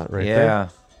Fargo spot right Yeah.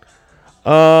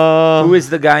 there. Who is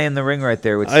the guy in the ring right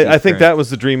there with Steve I think Kern? that was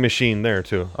the Dream Machine there,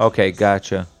 too. Okay,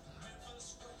 gotcha.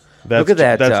 That's, Look at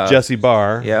that, That's Jesse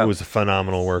Barr, yeah. who was a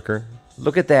phenomenal worker.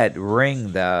 Look at that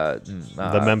ring. The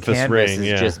Memphis canvas ring, is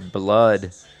yeah. just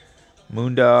blood.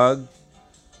 Moondog.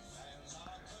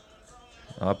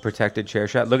 Protected chair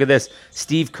shot. Look at this.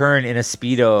 Steve Kern in a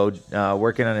Speedo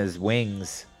working on his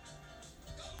wings.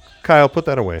 Kyle, put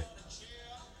that away.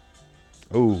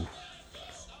 Ooh.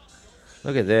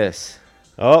 Look at this.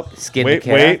 Oh, Skin wait, the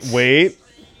cats. wait.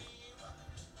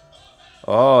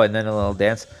 Oh, and then a little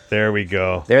dance. There we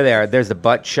go. There they are. There's the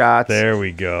butt shots. There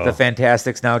we go. The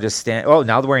Fantastics now just stand. Oh,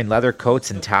 now they're wearing leather coats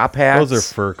and top hats.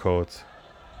 Those are fur coats.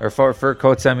 Or fur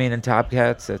coats, I mean, and top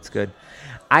hats. That's good.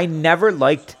 I never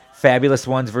liked Fabulous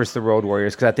Ones versus the Road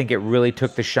Warriors because I think it really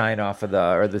took the shine off of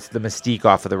the mystique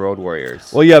off of the Road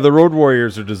Warriors. Well, yeah, the Road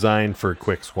Warriors are designed for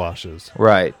quick squashes,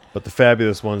 Right. but the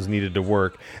Fabulous Ones needed to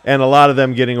work. And a lot of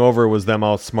them getting over was them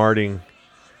outsmarting.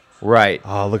 Right.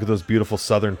 Oh, look at those beautiful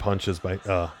Southern punches by...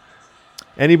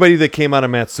 Anybody that came out of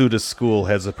Matsuda's school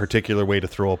has a particular way to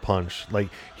throw a punch. Like,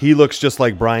 he looks just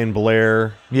like Brian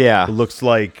Blair. Yeah. It looks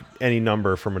like any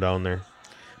number from down there.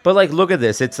 But, like, look at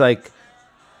this. It's like,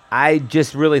 I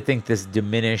just really think this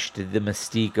diminished the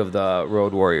mystique of the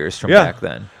Road Warriors from Yeah. back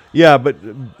then. Yeah, but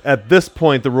at this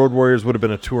point, the Road Warriors would have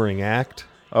been a touring act.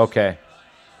 Okay.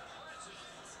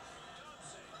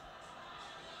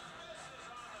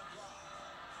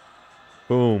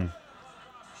 Boom.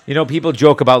 You know, people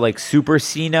joke about, like, Super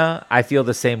Cena. I feel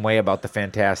the same way about the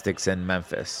Fantastics in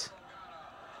Memphis.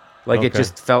 Like, it Okay.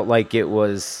 just felt like it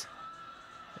was,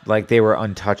 like, they were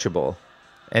untouchable.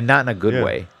 And not in a good Yeah.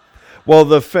 way. Well,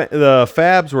 the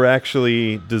Fabs were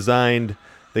actually designed.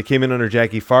 They came in under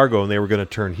Jackie Fargo, and they were going to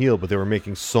turn heel, but they were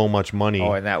making so much money.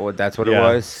 Oh, and that's what it Yeah,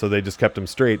 was? So they just kept them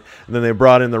straight. And then they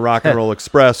brought in the Rock and Roll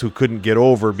Express, who couldn't get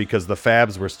over because the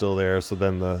Fabs were still there. So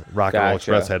then the Rock and Roll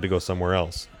Gotcha. Express had to go somewhere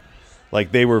else.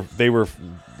 Like they would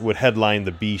headline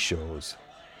the B shows.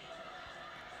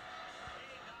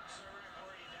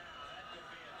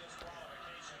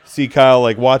 See, Kyle,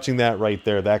 like watching that right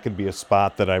there, that could be a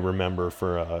spot that I remember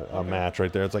for a match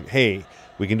right there. It's like, hey,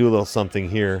 we can do a little something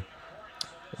here.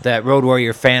 That Road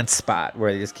Warrior fan spot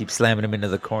where they just keep slamming him into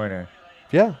the corner.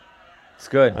 Yeah. It's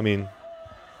good. I mean,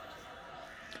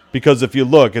 because if you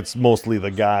look, it's mostly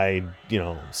the guy,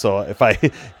 So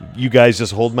if you guys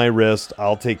just hold my wrist,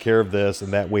 I'll take care of this,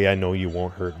 and that way I know you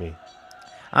won't hurt me.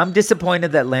 I'm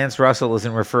disappointed that Lance Russell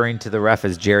isn't referring to the ref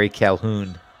as Jerry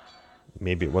Calhoun.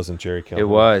 Maybe it wasn't Jerry Calhoun. It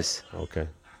was. Okay.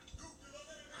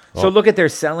 So look at, they're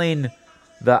selling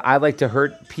the I Like to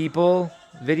Hurt People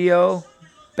video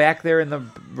back there in the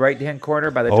right-hand corner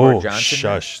by the Tor Johnson.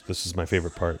 Shush. This is my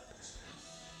favorite part.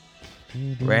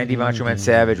 Randy Macho Man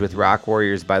Savage with Rock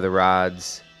Warriors by the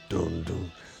Rods. Dun,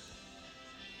 dun.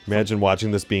 Imagine watching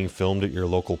this being filmed at your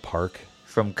local park.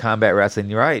 From Combat Wrestling.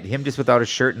 You're right. Him just without a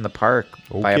shirt in the park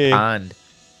by a pond.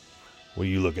 What are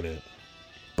you looking at?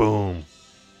 Boom.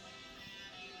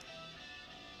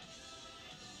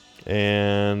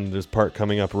 And there's part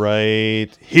coming up right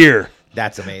here.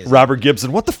 That's amazing. Robert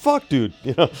Gibson. What the fuck, dude?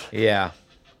 Yeah.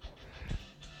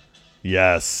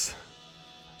 Yes.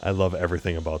 I love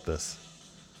everything about this.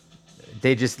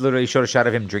 They just literally showed a shot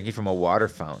of him drinking from a water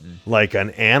fountain. Like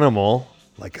an animal.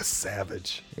 Like a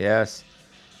savage. Yes.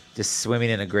 Just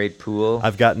swimming in a great pool.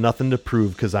 I've got nothing to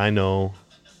prove because I know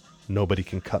nobody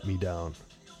can cut me down.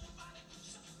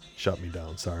 Shut me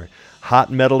down, sorry.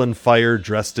 Hot metal and fire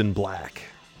dressed in black.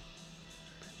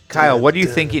 Kyle, what are you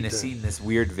thinking of seeing this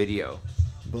weird video?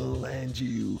 And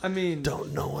you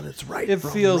don't know when it's right. It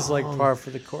feels like par for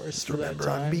the course for that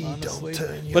time,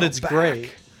 honestly. But it's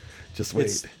great. Just wait.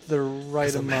 It's the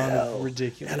right amount of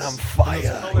ridiculous. And I'm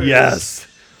fire. Yes.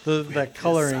 That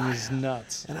coloring is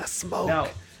nuts. And I smoke. Now,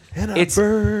 and I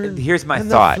burn. Here's my and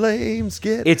thought. The flames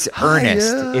get it's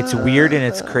earnest. higher. It's weird and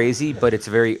it's crazy, but it's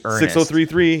very earnest.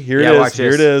 6033. Here it is. Watch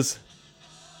Here this. it is.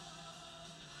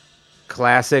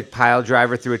 Classic pile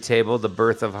driver through a table, the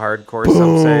birth of hardcore,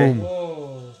 some say.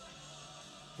 Whoa.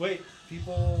 Wait,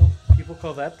 people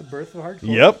call that the birth of hardcore?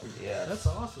 Yep. Yeah, that's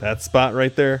awesome. That spot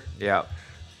right there. Yeah.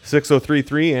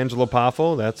 6033, Angelo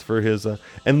Poffo. That's for his.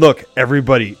 And look,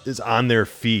 everybody is on their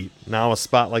feet. Now a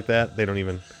spot like that, they don't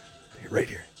even. Right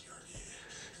here.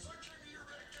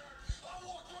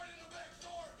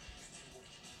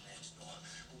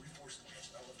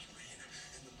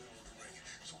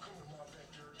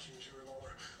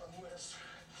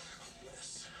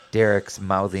 Derek's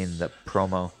mouthing the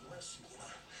promo.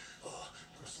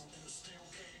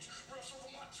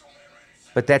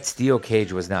 But that steel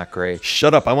cage was not great.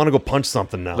 Shut up. I want to go punch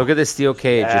something now. Look at this steel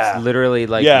cage. Yeah. It's literally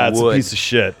like it's wood. a piece of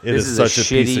shit. It This is such a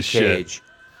piece of cage. shit.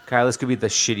 Kyle, this could be the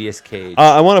shittiest cage.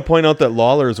 I want to point out that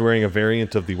Lawler is wearing a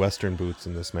variant of the Western boots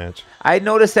in this match. I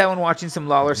noticed that when watching some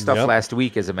Lawler stuff Yep. last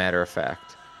week, as a matter of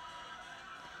fact.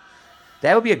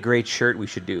 That would be a great shirt we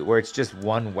should do, where it's just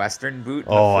one Western boot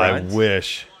in the front. I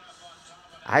wish.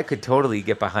 I could totally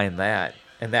get behind that.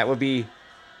 And that would be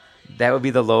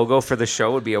the logo for the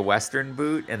show, would be a Western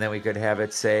boot, and then we could have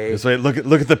it say... This way, look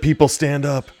at the people stand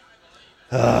up.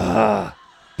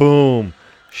 Boom.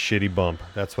 Shitty bump.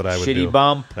 That's what I would do. Shitty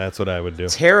bump. That's what I would do.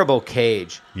 Terrible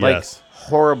cage. Yes. Like,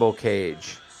 horrible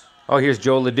cage. Oh, here's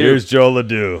Joe Ledoux. Here's Joe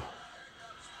Ledoux.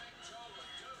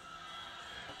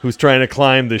 Who's trying to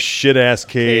climb the shit-ass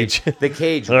cage. The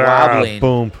cage wobbling.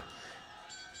 Boom.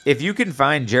 If you can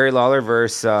find Jerry Lawler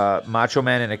versus Macho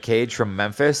Man in a cage from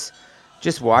Memphis,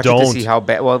 just watch it to see how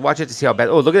bad. Well, watch it to see how bad.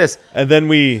 Oh, look at this. And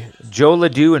then Joe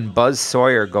Ledoux and Buzz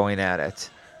Sawyer going at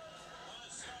it.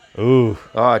 Ooh.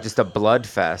 Oh, just a blood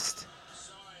fest.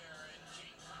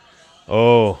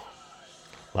 Oh.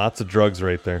 Lots of drugs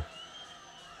right there.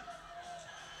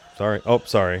 Sorry. Oh,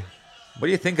 sorry. What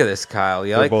do you think of this, Kyle?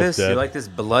 You They're like both this? dead. You like this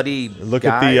bloody Look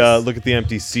guys? at the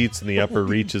empty seats in the upper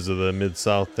reaches of the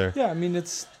Mid-South there. Yeah, I mean,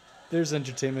 there's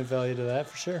entertainment value to that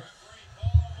for sure.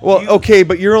 Well, okay,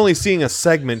 but you're only seeing a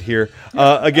segment here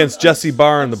against Jesse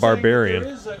Barr and the Barbarian.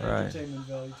 There is entertainment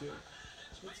value to it.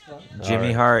 It's fun. Jimmy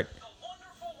right. Hart.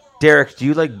 Derek, do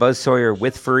you like Buzz Sawyer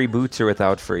with furry boots or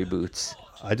without furry boots?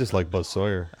 I just like Buzz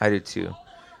Sawyer. I do too.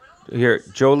 Here,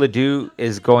 Joe Ledoux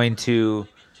is going to...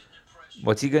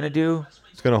 What's he going to do?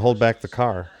 He's going to hold back the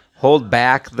car. Hold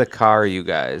back the car, you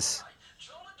guys.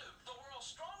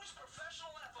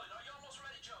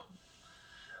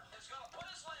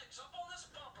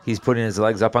 He's putting his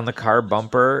legs up on the car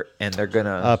bumper, and they're going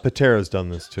to... Patera's done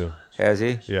this too. Has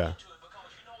he? Yeah.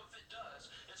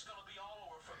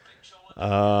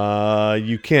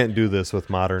 You can't do this with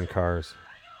modern cars.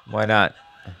 Why not?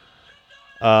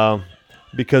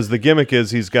 Because the gimmick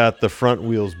is he's got the front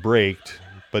wheels braked,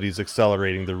 but he's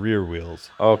accelerating the rear wheels.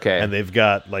 Okay. And they've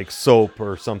got like soap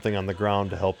or something on the ground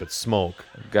to help it smoke.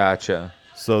 Gotcha.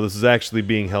 So this is actually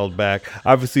being held back.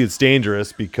 Obviously, it's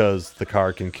dangerous because the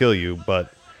car can kill you,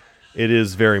 but it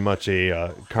is very much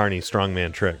a carny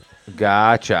strongman trick.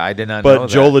 Gotcha. I did not know that. But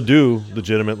Joe Ledoux,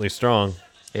 legitimately strong.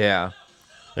 Yeah.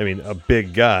 I mean, a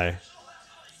big guy.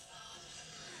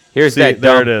 Here's See, that.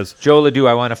 there dumb it is. Joe Ledoux,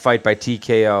 I want to fight by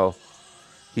TKO.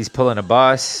 He's pulling a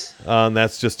bus.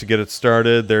 That's just to get it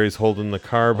started. There he's holding the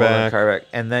car back.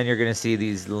 And then you're going to see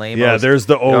these lame. Yeah, there's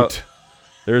the oat.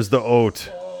 There's the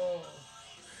oat.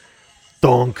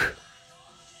 Donk.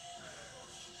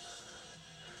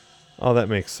 Oh, that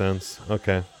makes sense.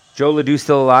 Okay. Joe Ledoux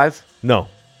still alive? No.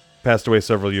 Passed away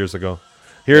several years ago.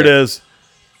 Here it is.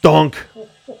 Donk.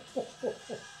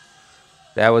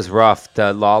 That was rough.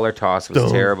 The Lawler toss was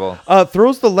Donk. terrible.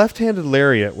 Throws the left-handed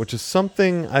lariat, which is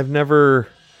something I've never...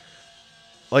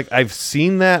 I've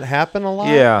seen that happen a lot.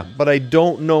 Yeah. But I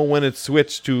don't know when it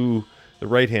switched to the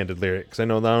right-handed lariat, because I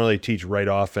know not only teach right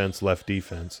offense, left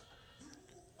defense.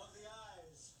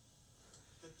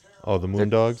 Oh, the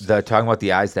Moondogs? Talking about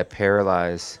the eyes that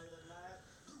paralyze.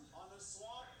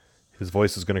 His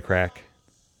voice is going to crack.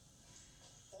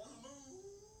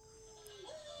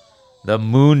 The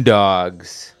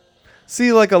Moondogs. See,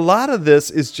 a lot of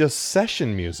this is just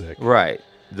session music. Right.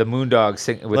 The Moondogs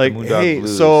sing with the Moondog hey,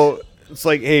 Blues. so it's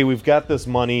hey, we've got this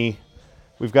money.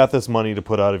 We've got this money to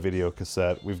put out a video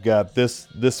cassette. We've got this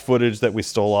footage that we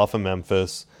stole off of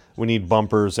Memphis. We need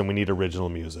bumpers and we need original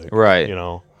music. Right.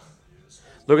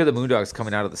 Look at the Moondogs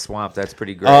coming out of the swamp. That's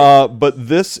pretty great. But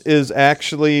this is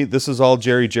all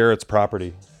Jerry Jarrett's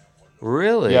property.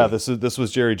 Really? Yeah, this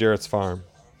was Jerry Jarrett's farm.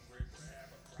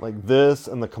 This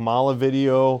and the Kamala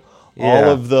video, all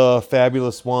of the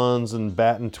Fabulous Ones and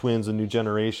Batten Twins and New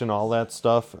Generation, all that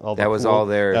stuff. All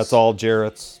theirs. That's all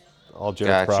Jarrett's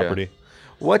property.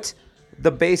 What's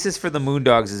the basis for the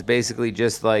Moondogs is basically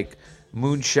just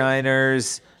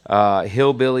moonshiners,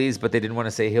 hillbillies, but they didn't want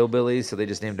to say hillbillies, so they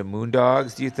just named them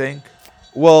Moondogs, do you think?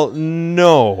 Well,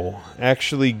 no.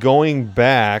 Actually, going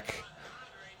back,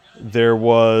 there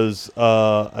was,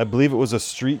 I believe it was a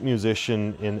street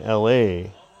musician in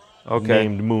L.A.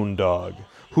 named Moondog.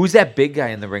 Who's that big guy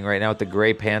in the ring right now with the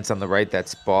gray pants on the right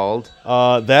that's bald?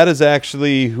 That is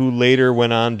actually who later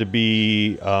went on to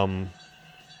be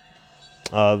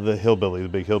the hillbilly, the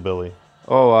big hillbilly.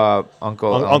 Oh,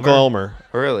 Uncle Elmer? Uncle Elmer.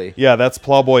 Really? Yeah, that's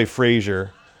Plowboy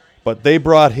Frazier. But they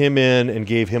brought him in and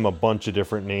gave him a bunch of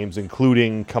different names,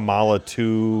 including Kamala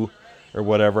 2 or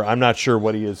whatever. I'm not sure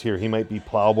what he is here. He might be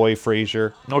Plowboy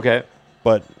Frazier. Okay.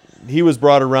 But he was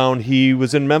brought around. He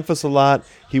was in Memphis a lot.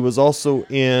 He was also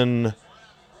in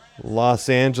Los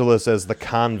Angeles as the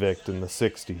Convict in the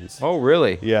 60s. Oh,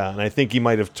 really? Yeah, and I think he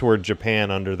might have toured Japan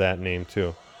under that name,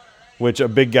 too. Which, a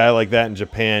big guy like that in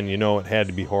Japan, it had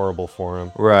to be horrible for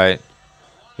him. Right.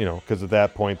 Because at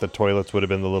that point, the toilets would have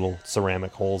been the little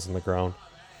ceramic holes in the ground.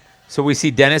 So we see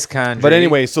Dennis Condrey. But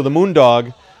anyway, so the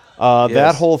Moondog, Yes.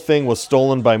 that whole thing was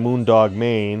stolen by Moondog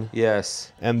Maine.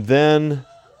 Yes. And then,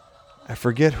 I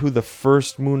forget who the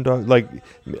first Moondog, like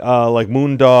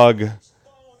Moondog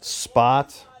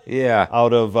Spot. Yeah.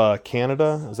 Out of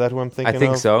Canada. Is that who I'm thinking of? I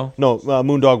think so. No,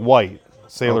 Moondog White.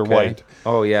 Sailor White.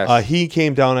 Oh, yes. He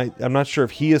came down. I'm not sure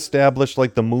if he established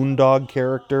the Moondog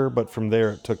character, but from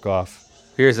there it took off.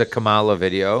 Here's a Kamala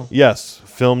video. Yes,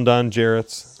 filmed on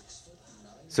Jarrett's.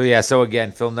 So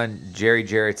again, filmed on Jerry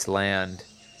Jarrett's land.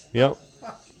 Yep.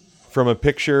 From a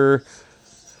picture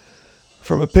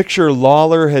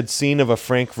Lawler had seen of a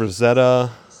Frank Frazetta,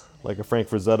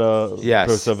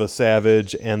 post of a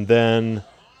Savage, and then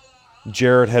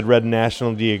Jarrett had read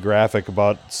National Geographic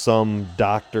about some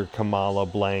Dr. Kamala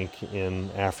Blank in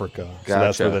Africa. Gotcha. So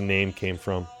that's where the name came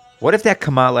from. What if that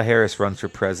Kamala Harris runs for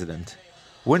president?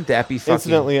 Wouldn't that be fucking...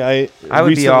 Incidentally, I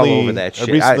would be all over that shit.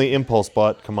 I recently impulse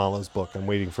bought Kamala's book. I'm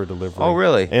waiting for delivery. Oh,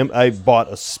 really? And I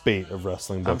bought a spate of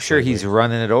wrestling books. I'm sure he's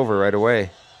running it over right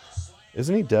away.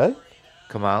 Isn't he dead?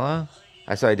 Kamala?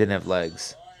 I saw he didn't have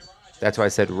legs. That's why I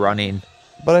said running.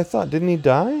 But I thought, didn't he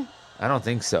die? I don't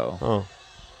think so. Oh.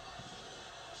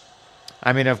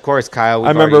 I mean, of course, Kyle. I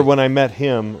remember when I met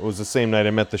him, it was the same night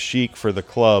I met the Sheik for the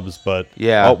clubs, but...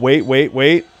 Yeah. Oh,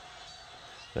 wait.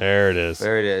 There it is.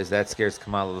 There it is. That scares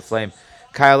Kamala the Flame.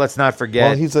 Kyle, let's not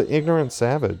forget... Well, he's an ignorant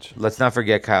savage. Let's not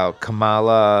forget, Kyle.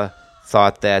 Kamala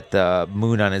thought that the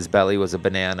moon on his belly was a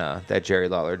banana that Jerry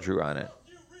Lawler drew on it.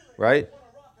 Right?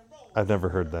 I've never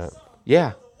heard that.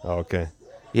 Yeah. Oh, okay.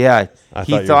 Yeah. I thought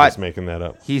you were just making that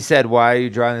up. He said, why are you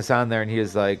drawing this on there? And he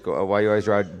was like, why you always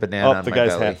draw a banana on my belly? Oh, the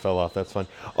guy's hat fell off. That's fun.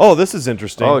 Oh, this is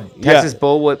interesting. Oh, Texas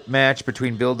Bullwhip match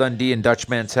between Bill Dundee and Dutch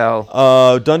Mantell.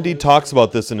 Dundee talks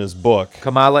about this in his book.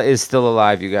 Kamala is still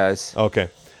alive, you guys. Okay.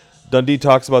 Dundee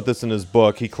talks about this in his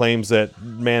book. He claims that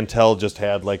Mantell just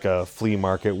had like a flea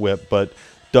market whip, but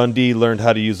Dundee learned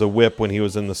how to use a whip when he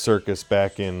was in the circus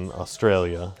back in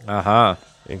Australia. Uh-huh.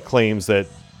 And claims that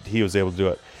he was able to do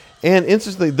it. And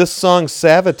interestingly, this song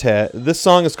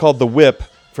is called The Whip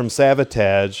from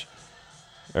Savatage,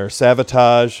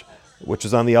 which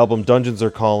is on the album Dungeons Are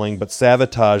Calling, but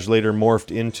Savatage later morphed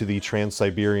into the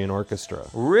Trans-Siberian Orchestra.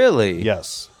 Really?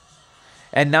 Yes.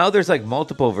 And now there's like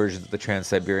multiple versions of the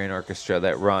Trans-Siberian Orchestra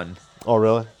that run. Oh,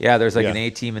 really? Yeah, there's like Yeah. an A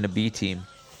team and a B team.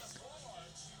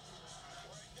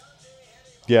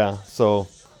 Yeah, so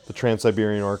the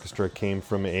Trans-Siberian Orchestra came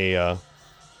from a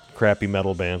crappy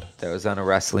metal band. That was on a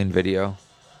wrestling video.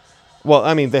 Well,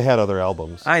 I mean, they had other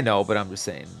albums. I know, but I'm just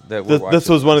saying that we're This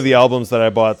was one of the albums that I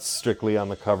bought strictly on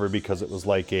the cover because it was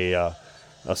like a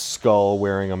skull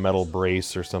wearing a metal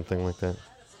brace or something like that.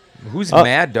 Who's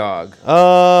Mad Dog?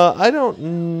 I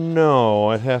don't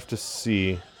know. I'd have to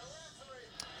see.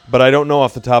 But I don't know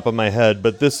off the top of my head.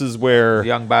 But this is where...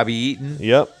 Young Bobby Eaton?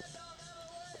 Yep.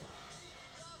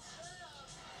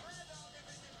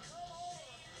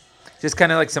 Just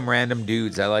kind of like some random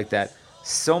dudes. I like that.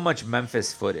 So much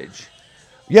Memphis footage.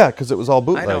 Yeah, because it was all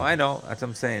bootleg. I know. That's what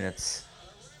I'm saying. It's...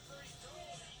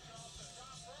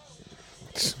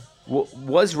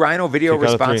 Was Rhino Video Kick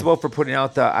out of three. responsible for putting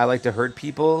out the I Like to Hurt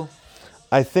People?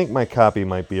 I think my copy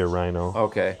might be a Rhino.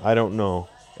 Okay. I don't know.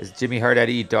 Is Jimmy Hart had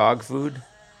to eat dog food?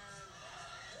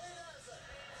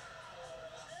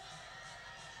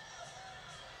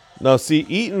 No, see,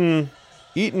 Eaton,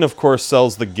 of course,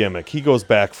 sells the gimmick. He goes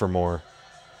back for more.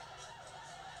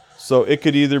 So it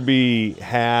could either be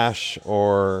hash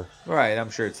or... Right, I'm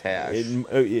sure it's hash.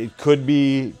 It could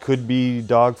be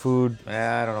dog food.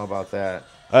 I don't know about that.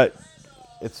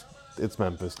 It's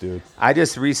Memphis, dude. I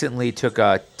just recently took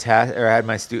a test, or had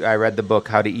I read the book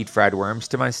How to Eat Fried Worms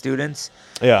to my students.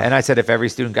 Yeah. And I said if every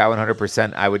student got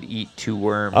 100%, I would eat 2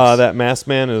 worms. That masked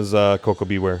man is Coco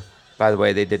Beware. By the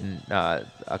way, they didn't.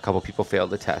 A couple people failed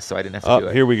the test, so I didn't have to do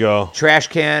it. Here we go. Trash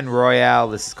Can Royale.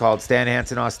 This is called Stan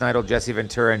Hansen, Austin Idol, Jesse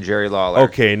Ventura, and Jerry Lawler.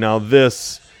 Okay, now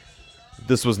this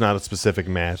was not a specific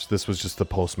match. This was just the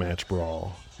post-match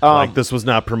brawl. This was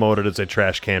not promoted as a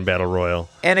trash can battle royal.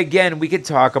 And again, we could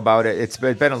talk about it. It's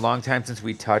been a long time since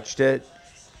we touched it.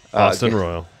 Austin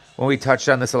Royal. When we touched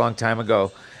on this a long time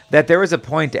ago, that there was a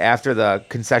point after the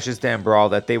concession stand brawl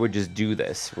that they would just do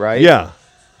this, right? Yeah.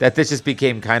 That this just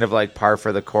became kind of like par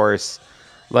for the course,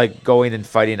 like going and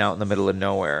fighting out in the middle of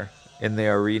nowhere in the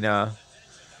arena.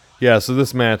 Yeah, so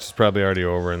this match is probably already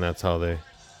over, and that's how they...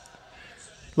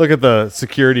 Look at the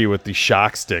security with the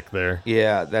shock stick there.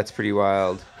 Yeah, that's pretty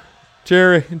wild.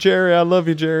 Jerry, I love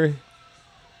you, Jerry.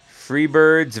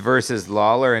 Freebirds versus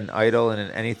Lawler and Idol in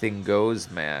an Anything Goes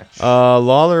match.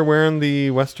 Lawler wearing the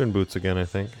Western boots again, I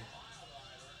think.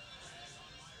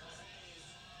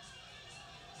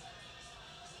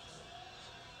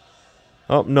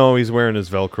 Oh, no, he's wearing his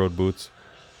Velcroed boots.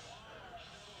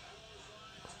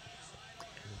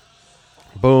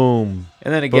 Boom.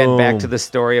 And then again, back Boom. to the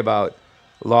story about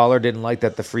Lawler didn't like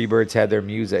that the Freebirds had their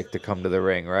music to come to the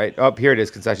ring, right? Oh, here it is,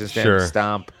 concession stand Sure.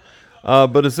 stomp.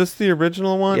 But is this the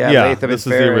original one? Yeah, Latham this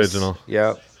and is the Ferris. original.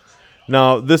 Yep.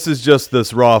 Now, this is just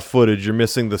this raw footage. You're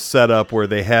missing the setup where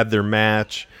they had their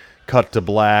match, cut to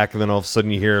black, and then all of a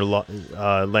sudden you hear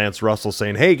Lance Russell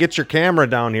saying, "Hey, get your camera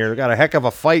down here. They got a heck of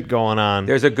a fight going on."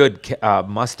 There's a good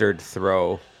mustard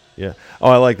throw. Yeah.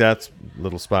 Oh, I like that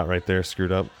little spot right there,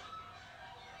 screwed up.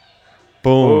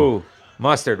 Boom. Ooh,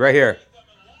 mustard right here.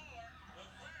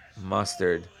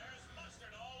 Mustard.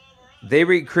 They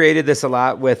recreated this a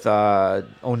lot with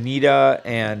Onita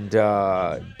and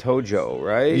Tojo,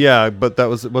 right? Yeah, but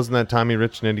wasn't that Tommy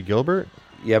Rich and Eddie Gilbert?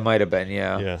 Yeah, might have been,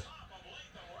 yeah. Yeah.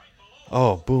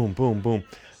 Oh, boom, boom, boom.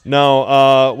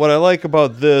 Now, what I like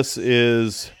about this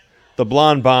is the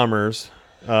Blonde Bombers,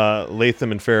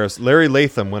 Latham and Ferris. Larry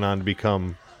Latham went on to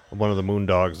become one of the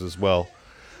Moondogs as well.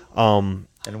 And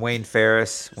Wayne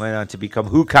Ferris went on to become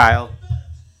who, Kyle?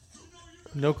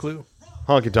 No clue.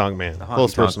 Honky Tonk Man, Honky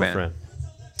close Tonk personal Man. friend.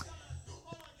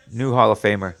 New Hall of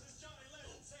Famer.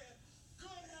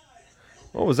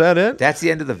 Oh, was that it? That's the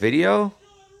end of the video?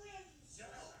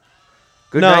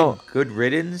 Good No. night, good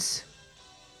riddance.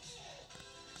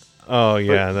 Oh,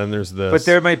 yeah, then there's this. But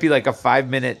there might be like a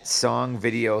 5-minute song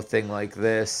video thing like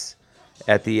this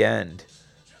at the end.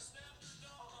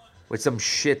 With some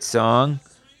shit song.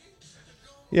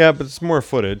 Yeah, but it's more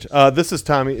footage. This is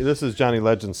Johnny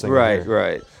Legend singing. Right, here.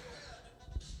 right.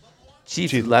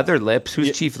 Chief Leatherlips. Who's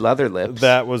Yeah, Chief Leatherlips?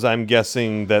 That was, I'm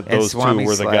guessing, that And those two Swami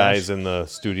were the Slash. guys in the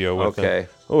studio with Okay. them.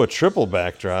 Oh, a triple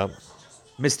backdrop.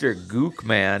 Mr. Gook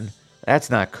Man. That's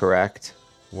not correct.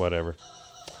 Whatever.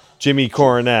 Jimmy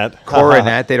Cornette.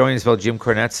 Cornette. They don't even spell Jim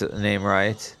Cornette's name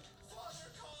right.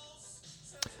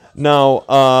 Now,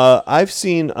 I've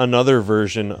seen another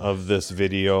version of this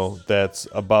video that's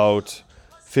about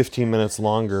 15 minutes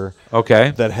longer.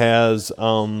 Okay. That has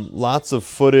lots of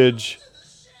footage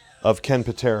of Ken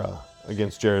Patera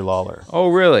against Jerry Lawler. Oh,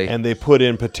 really? And they put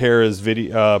in Patera's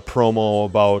video promo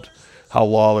about how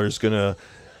Lawler's gonna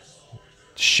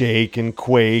shake and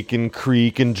quake and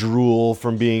creak and drool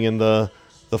from being in the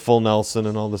full Nelson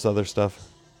and all this other stuff.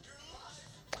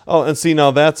 Oh, and see,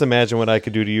 now that's Imagine What I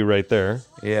Could Do to You right there.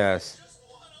 Yes.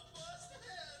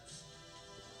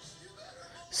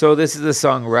 So this is the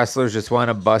song Wrestlers Just Want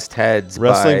to Bust Heads.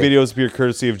 Wrestling by... videos appear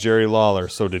courtesy of Jerry Lawler.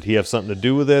 So did he have something to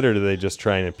do with it, or did they just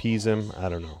try and appease him? I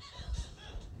don't know.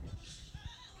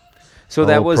 So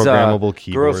that was programmable Girls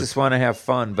keyboards. Just Want to Have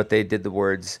Fun, but they did the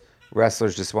words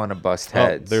Wrestlers Just Want to Bust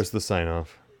Heads. Oh, there's the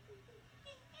sign-off.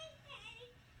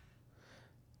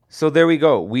 So there we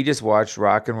go. We just watched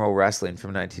Rock and Roll Wrestling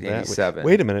from 1987.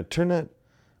 Wait a minute. Turn that.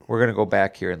 We're going to go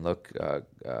back here and look,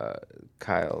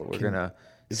 Kyle. We're going to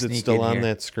Is it still on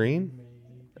that screen?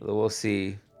 We'll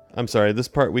see. I'm sorry. This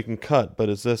part we can cut, but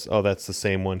is this? Oh, that's the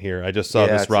same one here. I just saw Yeah,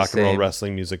 this it's the Rock and Roll same.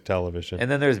 Wrestling Music Television.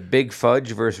 And then there's Big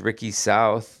Fudge versus Ricky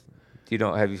South.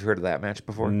 Have you heard of that match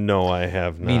before? No, I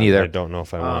have not. Me neither. I don't know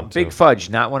if I want to. Big Fudge,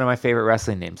 not one of my favorite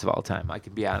wrestling names of all time. I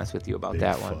can be honest with you about Big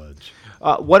that one. Fudge.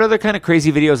 What other kind of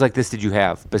crazy videos like this did you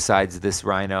have besides this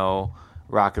Rhino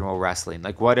Rock and Roll Wrestling?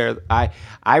 Like what are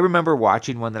I remember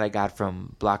watching one that I got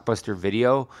from Blockbuster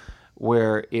Video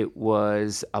where it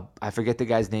was I forget the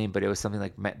guy's name, but it was something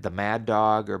like the Mad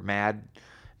Dog or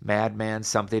Madman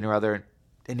something or other,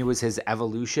 and it was his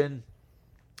evolution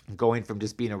going from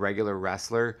just being a regular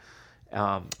wrestler.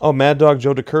 Mad Dog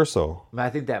Joe DiCurso. I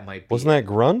think that might be. Wasn't that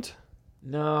Grunt?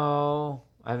 No,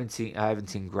 I haven't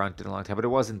seen Grunt in a long time, but it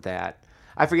wasn't that.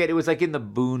 I forget. It was like in the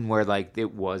Boon where like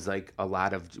it was like a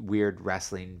lot of weird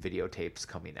wrestling videotapes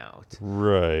coming out.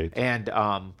 Right. And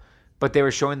but they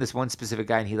were showing this one specific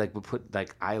guy, and he like would put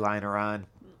like eyeliner on.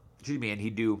 Excuse me, and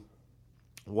he'd do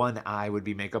one eye would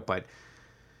be makeup, but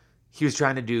he was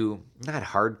trying to do not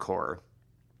hardcore.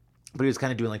 But he was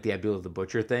kind of doing like the Abdullah the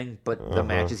Butcher thing, but the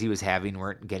matches he was having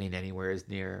weren't getting anywhere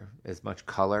near as much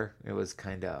color. It was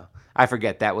kind of, I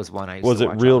forget, that was one I used Was to it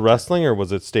watch real all the time. wrestling or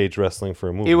was it stage wrestling for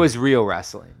a movie? It was real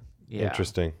wrestling. Yeah.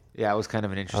 Interesting. Yeah, it was kind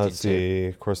of an interesting Let's see.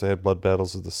 Of course, I had Blood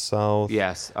Battles of the South.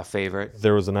 Yes, a favorite.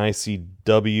 There was an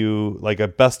ICW, like a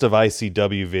best of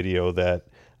ICW video that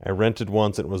I rented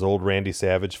once. It was old Randy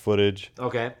Savage footage.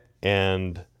 Okay.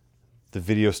 And the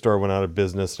video store went out of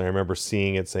business, and I remember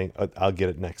seeing it saying, I'll get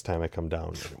it next time I come down.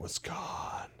 And it was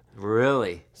gone.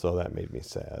 Really? So that made me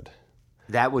sad.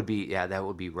 That would be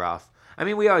rough. I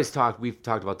mean, we've talked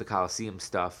about the Coliseum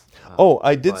stuff.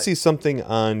 I did see something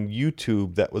on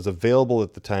YouTube that was available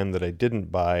at the time that I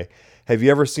didn't buy. Have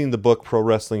you ever seen the book Pro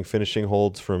Wrestling Finishing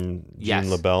Holds from Gene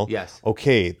LaBelle? Yes.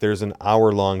 Okay, there's an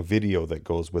hour-long video that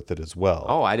goes with it as well.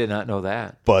 Oh, I did not know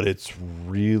that. But it's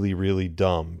really, really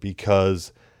dumb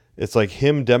because it's like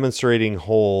him demonstrating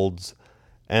holds,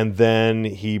 and then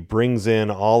he brings in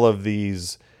all of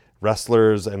these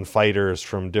wrestlers and fighters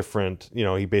from different,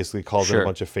 he basically calls in a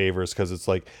bunch of favors because it's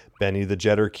like Benny the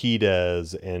Jet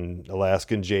Urquidez and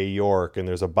Alaskan Jay York, and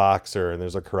there's a boxer and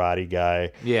there's a karate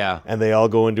guy. Yeah. And they all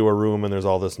go into a room and there's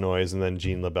all this noise, and then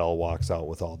Gene LaBelle walks out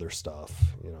with all their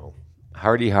stuff,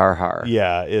 Hardy har har.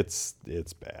 Yeah, it's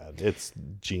bad. It's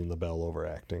Gene LaBelle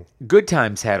overacting. Good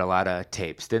Times had a lot of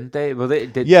tapes, didn't they? Well, they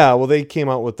did. Yeah, they came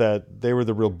out with that. They were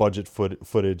the real budget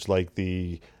footage, like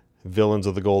the Villains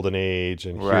of the Golden Age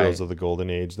and Heroes of the Golden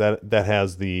Age. That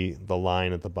has the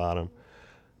line at the bottom.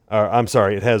 I'm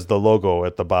sorry, it has the logo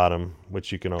at the bottom,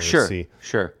 which you can always see.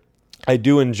 Sure. I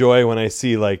do enjoy when I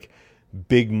see like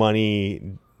big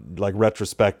money, like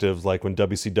retrospectives, like when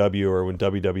WCW or when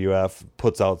WWF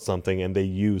puts out something and they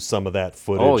use some of that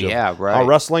footage. Oh, yeah, right. How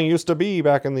wrestling used to be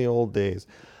back in the old days.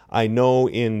 I know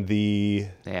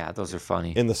those are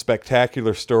funny. In the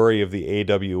spectacular story of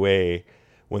the AWA,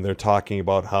 when they're talking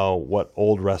about what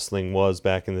old wrestling was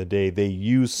back in the day, they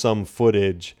use some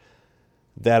footage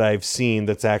that I've seen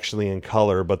that's actually in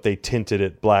color, but they tinted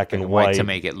it black and white to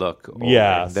make it look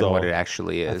older than what it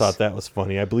actually is. I thought that was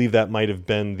funny. I believe that might have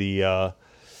been the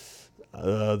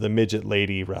midget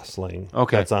lady wrestling.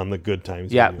 Okay, that's on the Good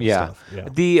Times. Yeah. Stuff. Yeah.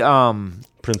 The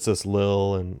Princess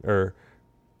Lil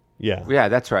yeah,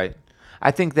 that's right. I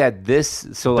think that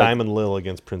Diamond Lil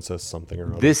against Princess something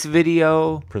or other. This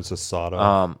video, Princess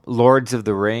Sawda, Lords of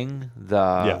the Ring,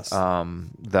 the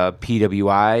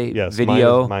PWI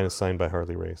video, mine is signed by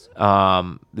Harley Race.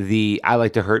 The I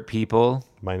Like to Hurt People,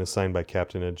 mine is signed by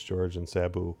Captain Edge George and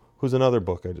Sabu who's another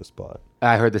book I just bought.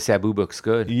 I heard the Sabu book's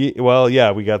good. We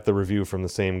got the review from the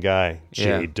same guy,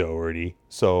 Jay Doherty.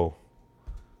 So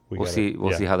we'll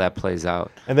see how that plays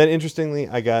out. And then interestingly,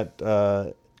 I got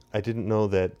I didn't know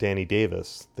that Danny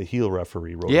Davis, the heel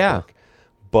referee, wrote a book.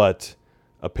 But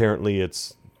apparently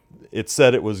it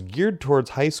said it was geared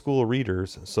towards high school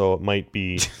readers, so it might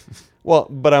be well,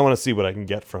 but I want to see what I can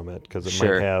get from it because it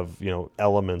might have,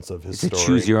 elements of his story.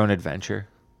 Choose your own adventure.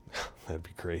 That'd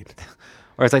be great.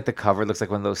 Or it's like the cover looks like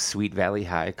one of those Sweet Valley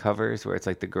High covers where it's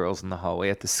like the girls in the hallway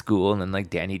at the school and then like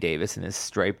Danny Davis in his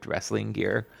striped wrestling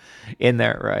gear in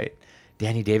there, right?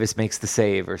 Danny Davis makes the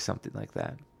save or something like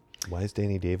that. Why is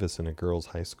Danny Davis in a girls'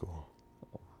 high school?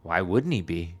 Why wouldn't he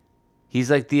be?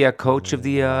 He's like the coach of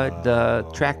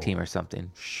the track team or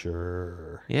something.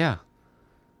 Sure. Yeah.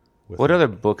 What other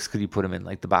books could you put him in?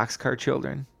 Like the Boxcar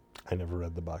Children? I never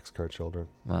read the Boxcar Children.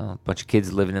 Well, a bunch of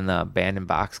kids living in the abandoned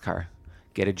boxcar.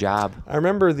 Get a job. I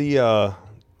remember the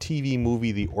TV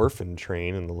movie The Orphan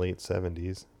Train in the late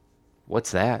 70s.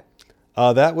 What's that?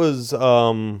 That was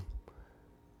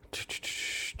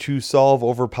to solve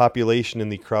overpopulation in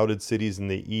the crowded cities in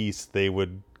the East. They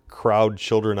would crowd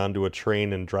children onto a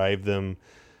train and drive them,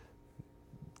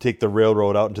 take the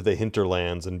railroad out into the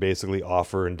hinterlands and basically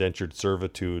offer indentured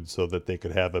servitude so that they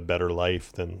could have a better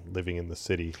life than living in the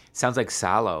city. Sounds like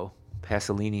Salo.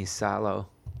 Pasolini's Salo.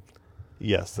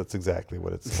 Yes, that's exactly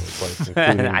what it sounds like.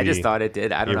 I just thought it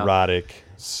did. I don't know. Erotic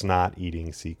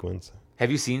snot-eating sequence. Have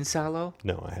you seen Salo?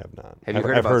 No, I have not. Have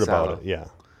you I've heard Salo? about it, yeah.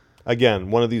 Again,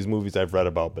 one of these movies I've read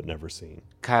about but never seen.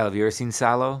 Kyle, have you ever seen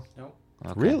Salo? No.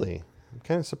 Okay. Really? I'm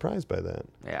kind of surprised by that.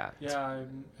 Yeah. Yeah,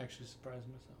 I'm actually surprised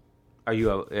myself. Are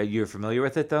you familiar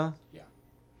with it though? Yeah.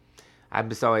 I'm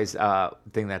just always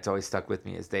thing that's always stuck with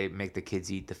me is they make the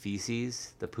kids eat the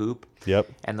feces, the poop. Yep.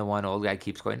 And the one old guy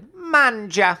keeps going,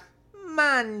 "Manja,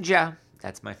 manja."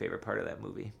 That's my favorite part of that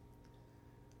movie.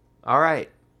 All right.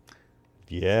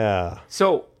 Yeah.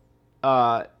 So,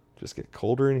 just get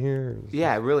colder in here.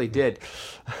 Yeah, it really did.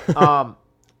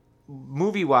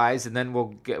 Movie wise, and then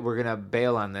we're gonna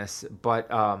bail on this. But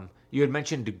you had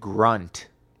mentioned Grunt.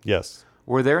 Yes.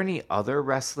 Were there any other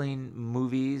wrestling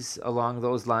movies along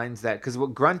those lines because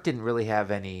Grunt didn't really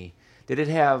have any? Did it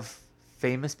have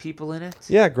famous people in it?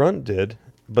 Yeah, Grunt did,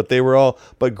 but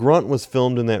but Grunt was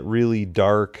filmed in that really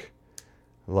dark,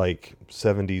 like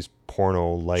 70s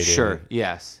porno lighting. Sure.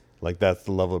 Yes. Like that's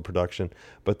the level of production.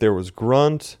 But there was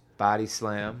Grunt, Body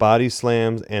Slam, Body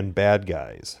Slams, and Bad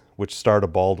Guys, which starred a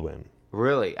Baldwin.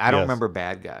 Really? I don't remember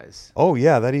Bad Guys. Oh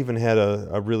yeah, that even had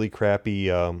a really crappy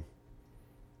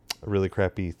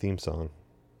theme song.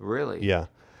 Really? Yeah,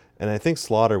 and I think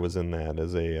Slaughter was in that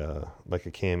as a like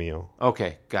a cameo.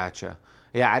 Okay, gotcha.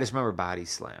 Yeah, I just remember Body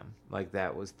Slam. Like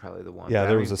that was probably the one. Yeah,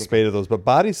 there was a spate of those, but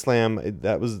Body Slam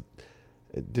that was.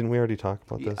 Didn't we already talk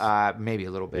about this? Maybe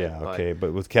a little bit. Yeah, okay,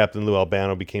 but with Captain Lou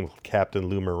Albano became Captain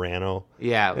Lou Morano.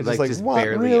 Yeah, it's like just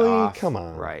barely really? off. Come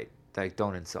on, right? Like,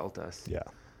 don't insult us. Yeah,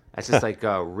 that's just like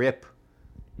Rip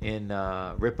in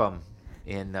Rip 'em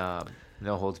in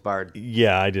No Holds Barred.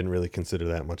 Yeah, I didn't really consider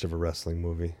that much of a wrestling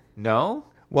movie. No?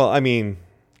 Well, I mean,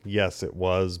 yes, it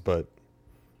was, but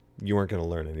you weren't going to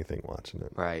learn anything watching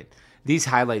it. Right. These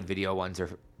highlight video ones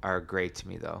are great to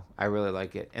me, though. I really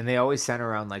like it. And they always center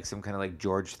around like some kind of like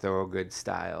George Thorogood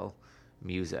style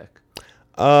music.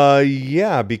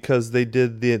 Yeah, because they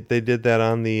did that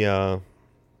on the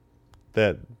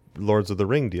that Lords of the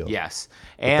Ring deal. Yes.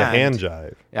 And the hand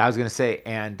jive. I was going to say,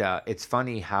 and it's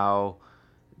funny how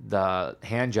the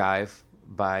hand jive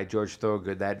by George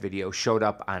Thorogood, that video showed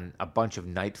up on a bunch of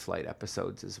Night Flight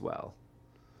episodes as well.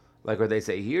 Like where they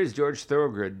say, here's George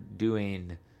Thorogood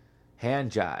doing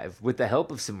hand jive with the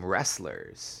help of some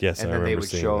wrestlers. Yes, and I then they remember would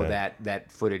seeing show that.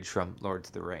 that footage from Lords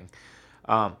of the Ring.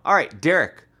 All right,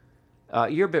 Derek,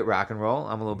 you're a bit rock and roll.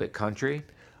 I'm a little bit country.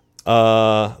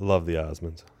 Love the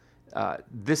Osmonds.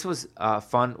 This was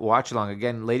fun watch along.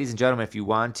 Again, ladies and gentlemen, if you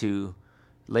want to,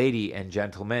 lady and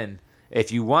gentlemen,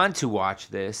 if you want to watch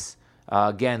this,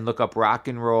 again, look up Rock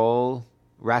and Roll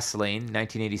Wrestling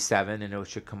 1987, and it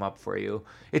should come up for you.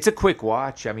 It's a quick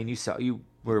watch. I mean, you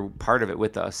were part of it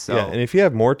with us. So. Yeah, and if you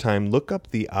have more time, look up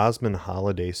the Osmond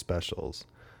holiday specials,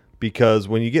 because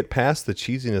when you get past the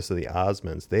cheesiness of the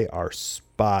Osmonds, they are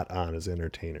spot on as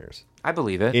entertainers. I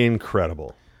believe it.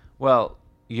 Incredible. Well,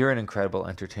 you're an incredible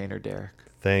entertainer, Derek.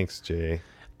 Thanks, Jay.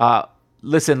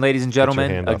 Listen, ladies and gentlemen,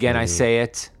 hand off again, my I knee. say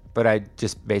it, but I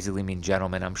just basically mean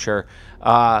gentlemen, I'm sure.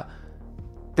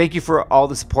 Thank you for all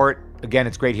the support. Again,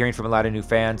 it's great hearing from a lot of new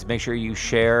fans. Make sure you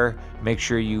share. Make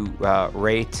sure you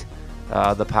rate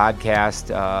the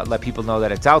podcast. Let people know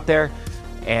that it's out there.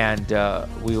 And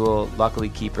we will luckily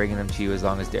keep bringing them to you as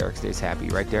long as Derek stays happy.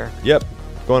 Right, Derek? Yep.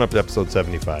 Going up to episode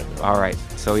 75 now. All right.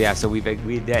 So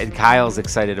Kyle's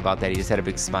excited about that. He just had a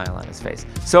big smile on his face.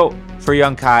 So for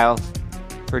young Kyle,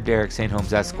 for Derek St.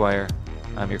 Holmes Esquire,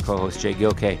 I'm your co-host Jay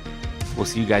Gilkay. We'll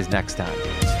see you guys next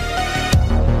time.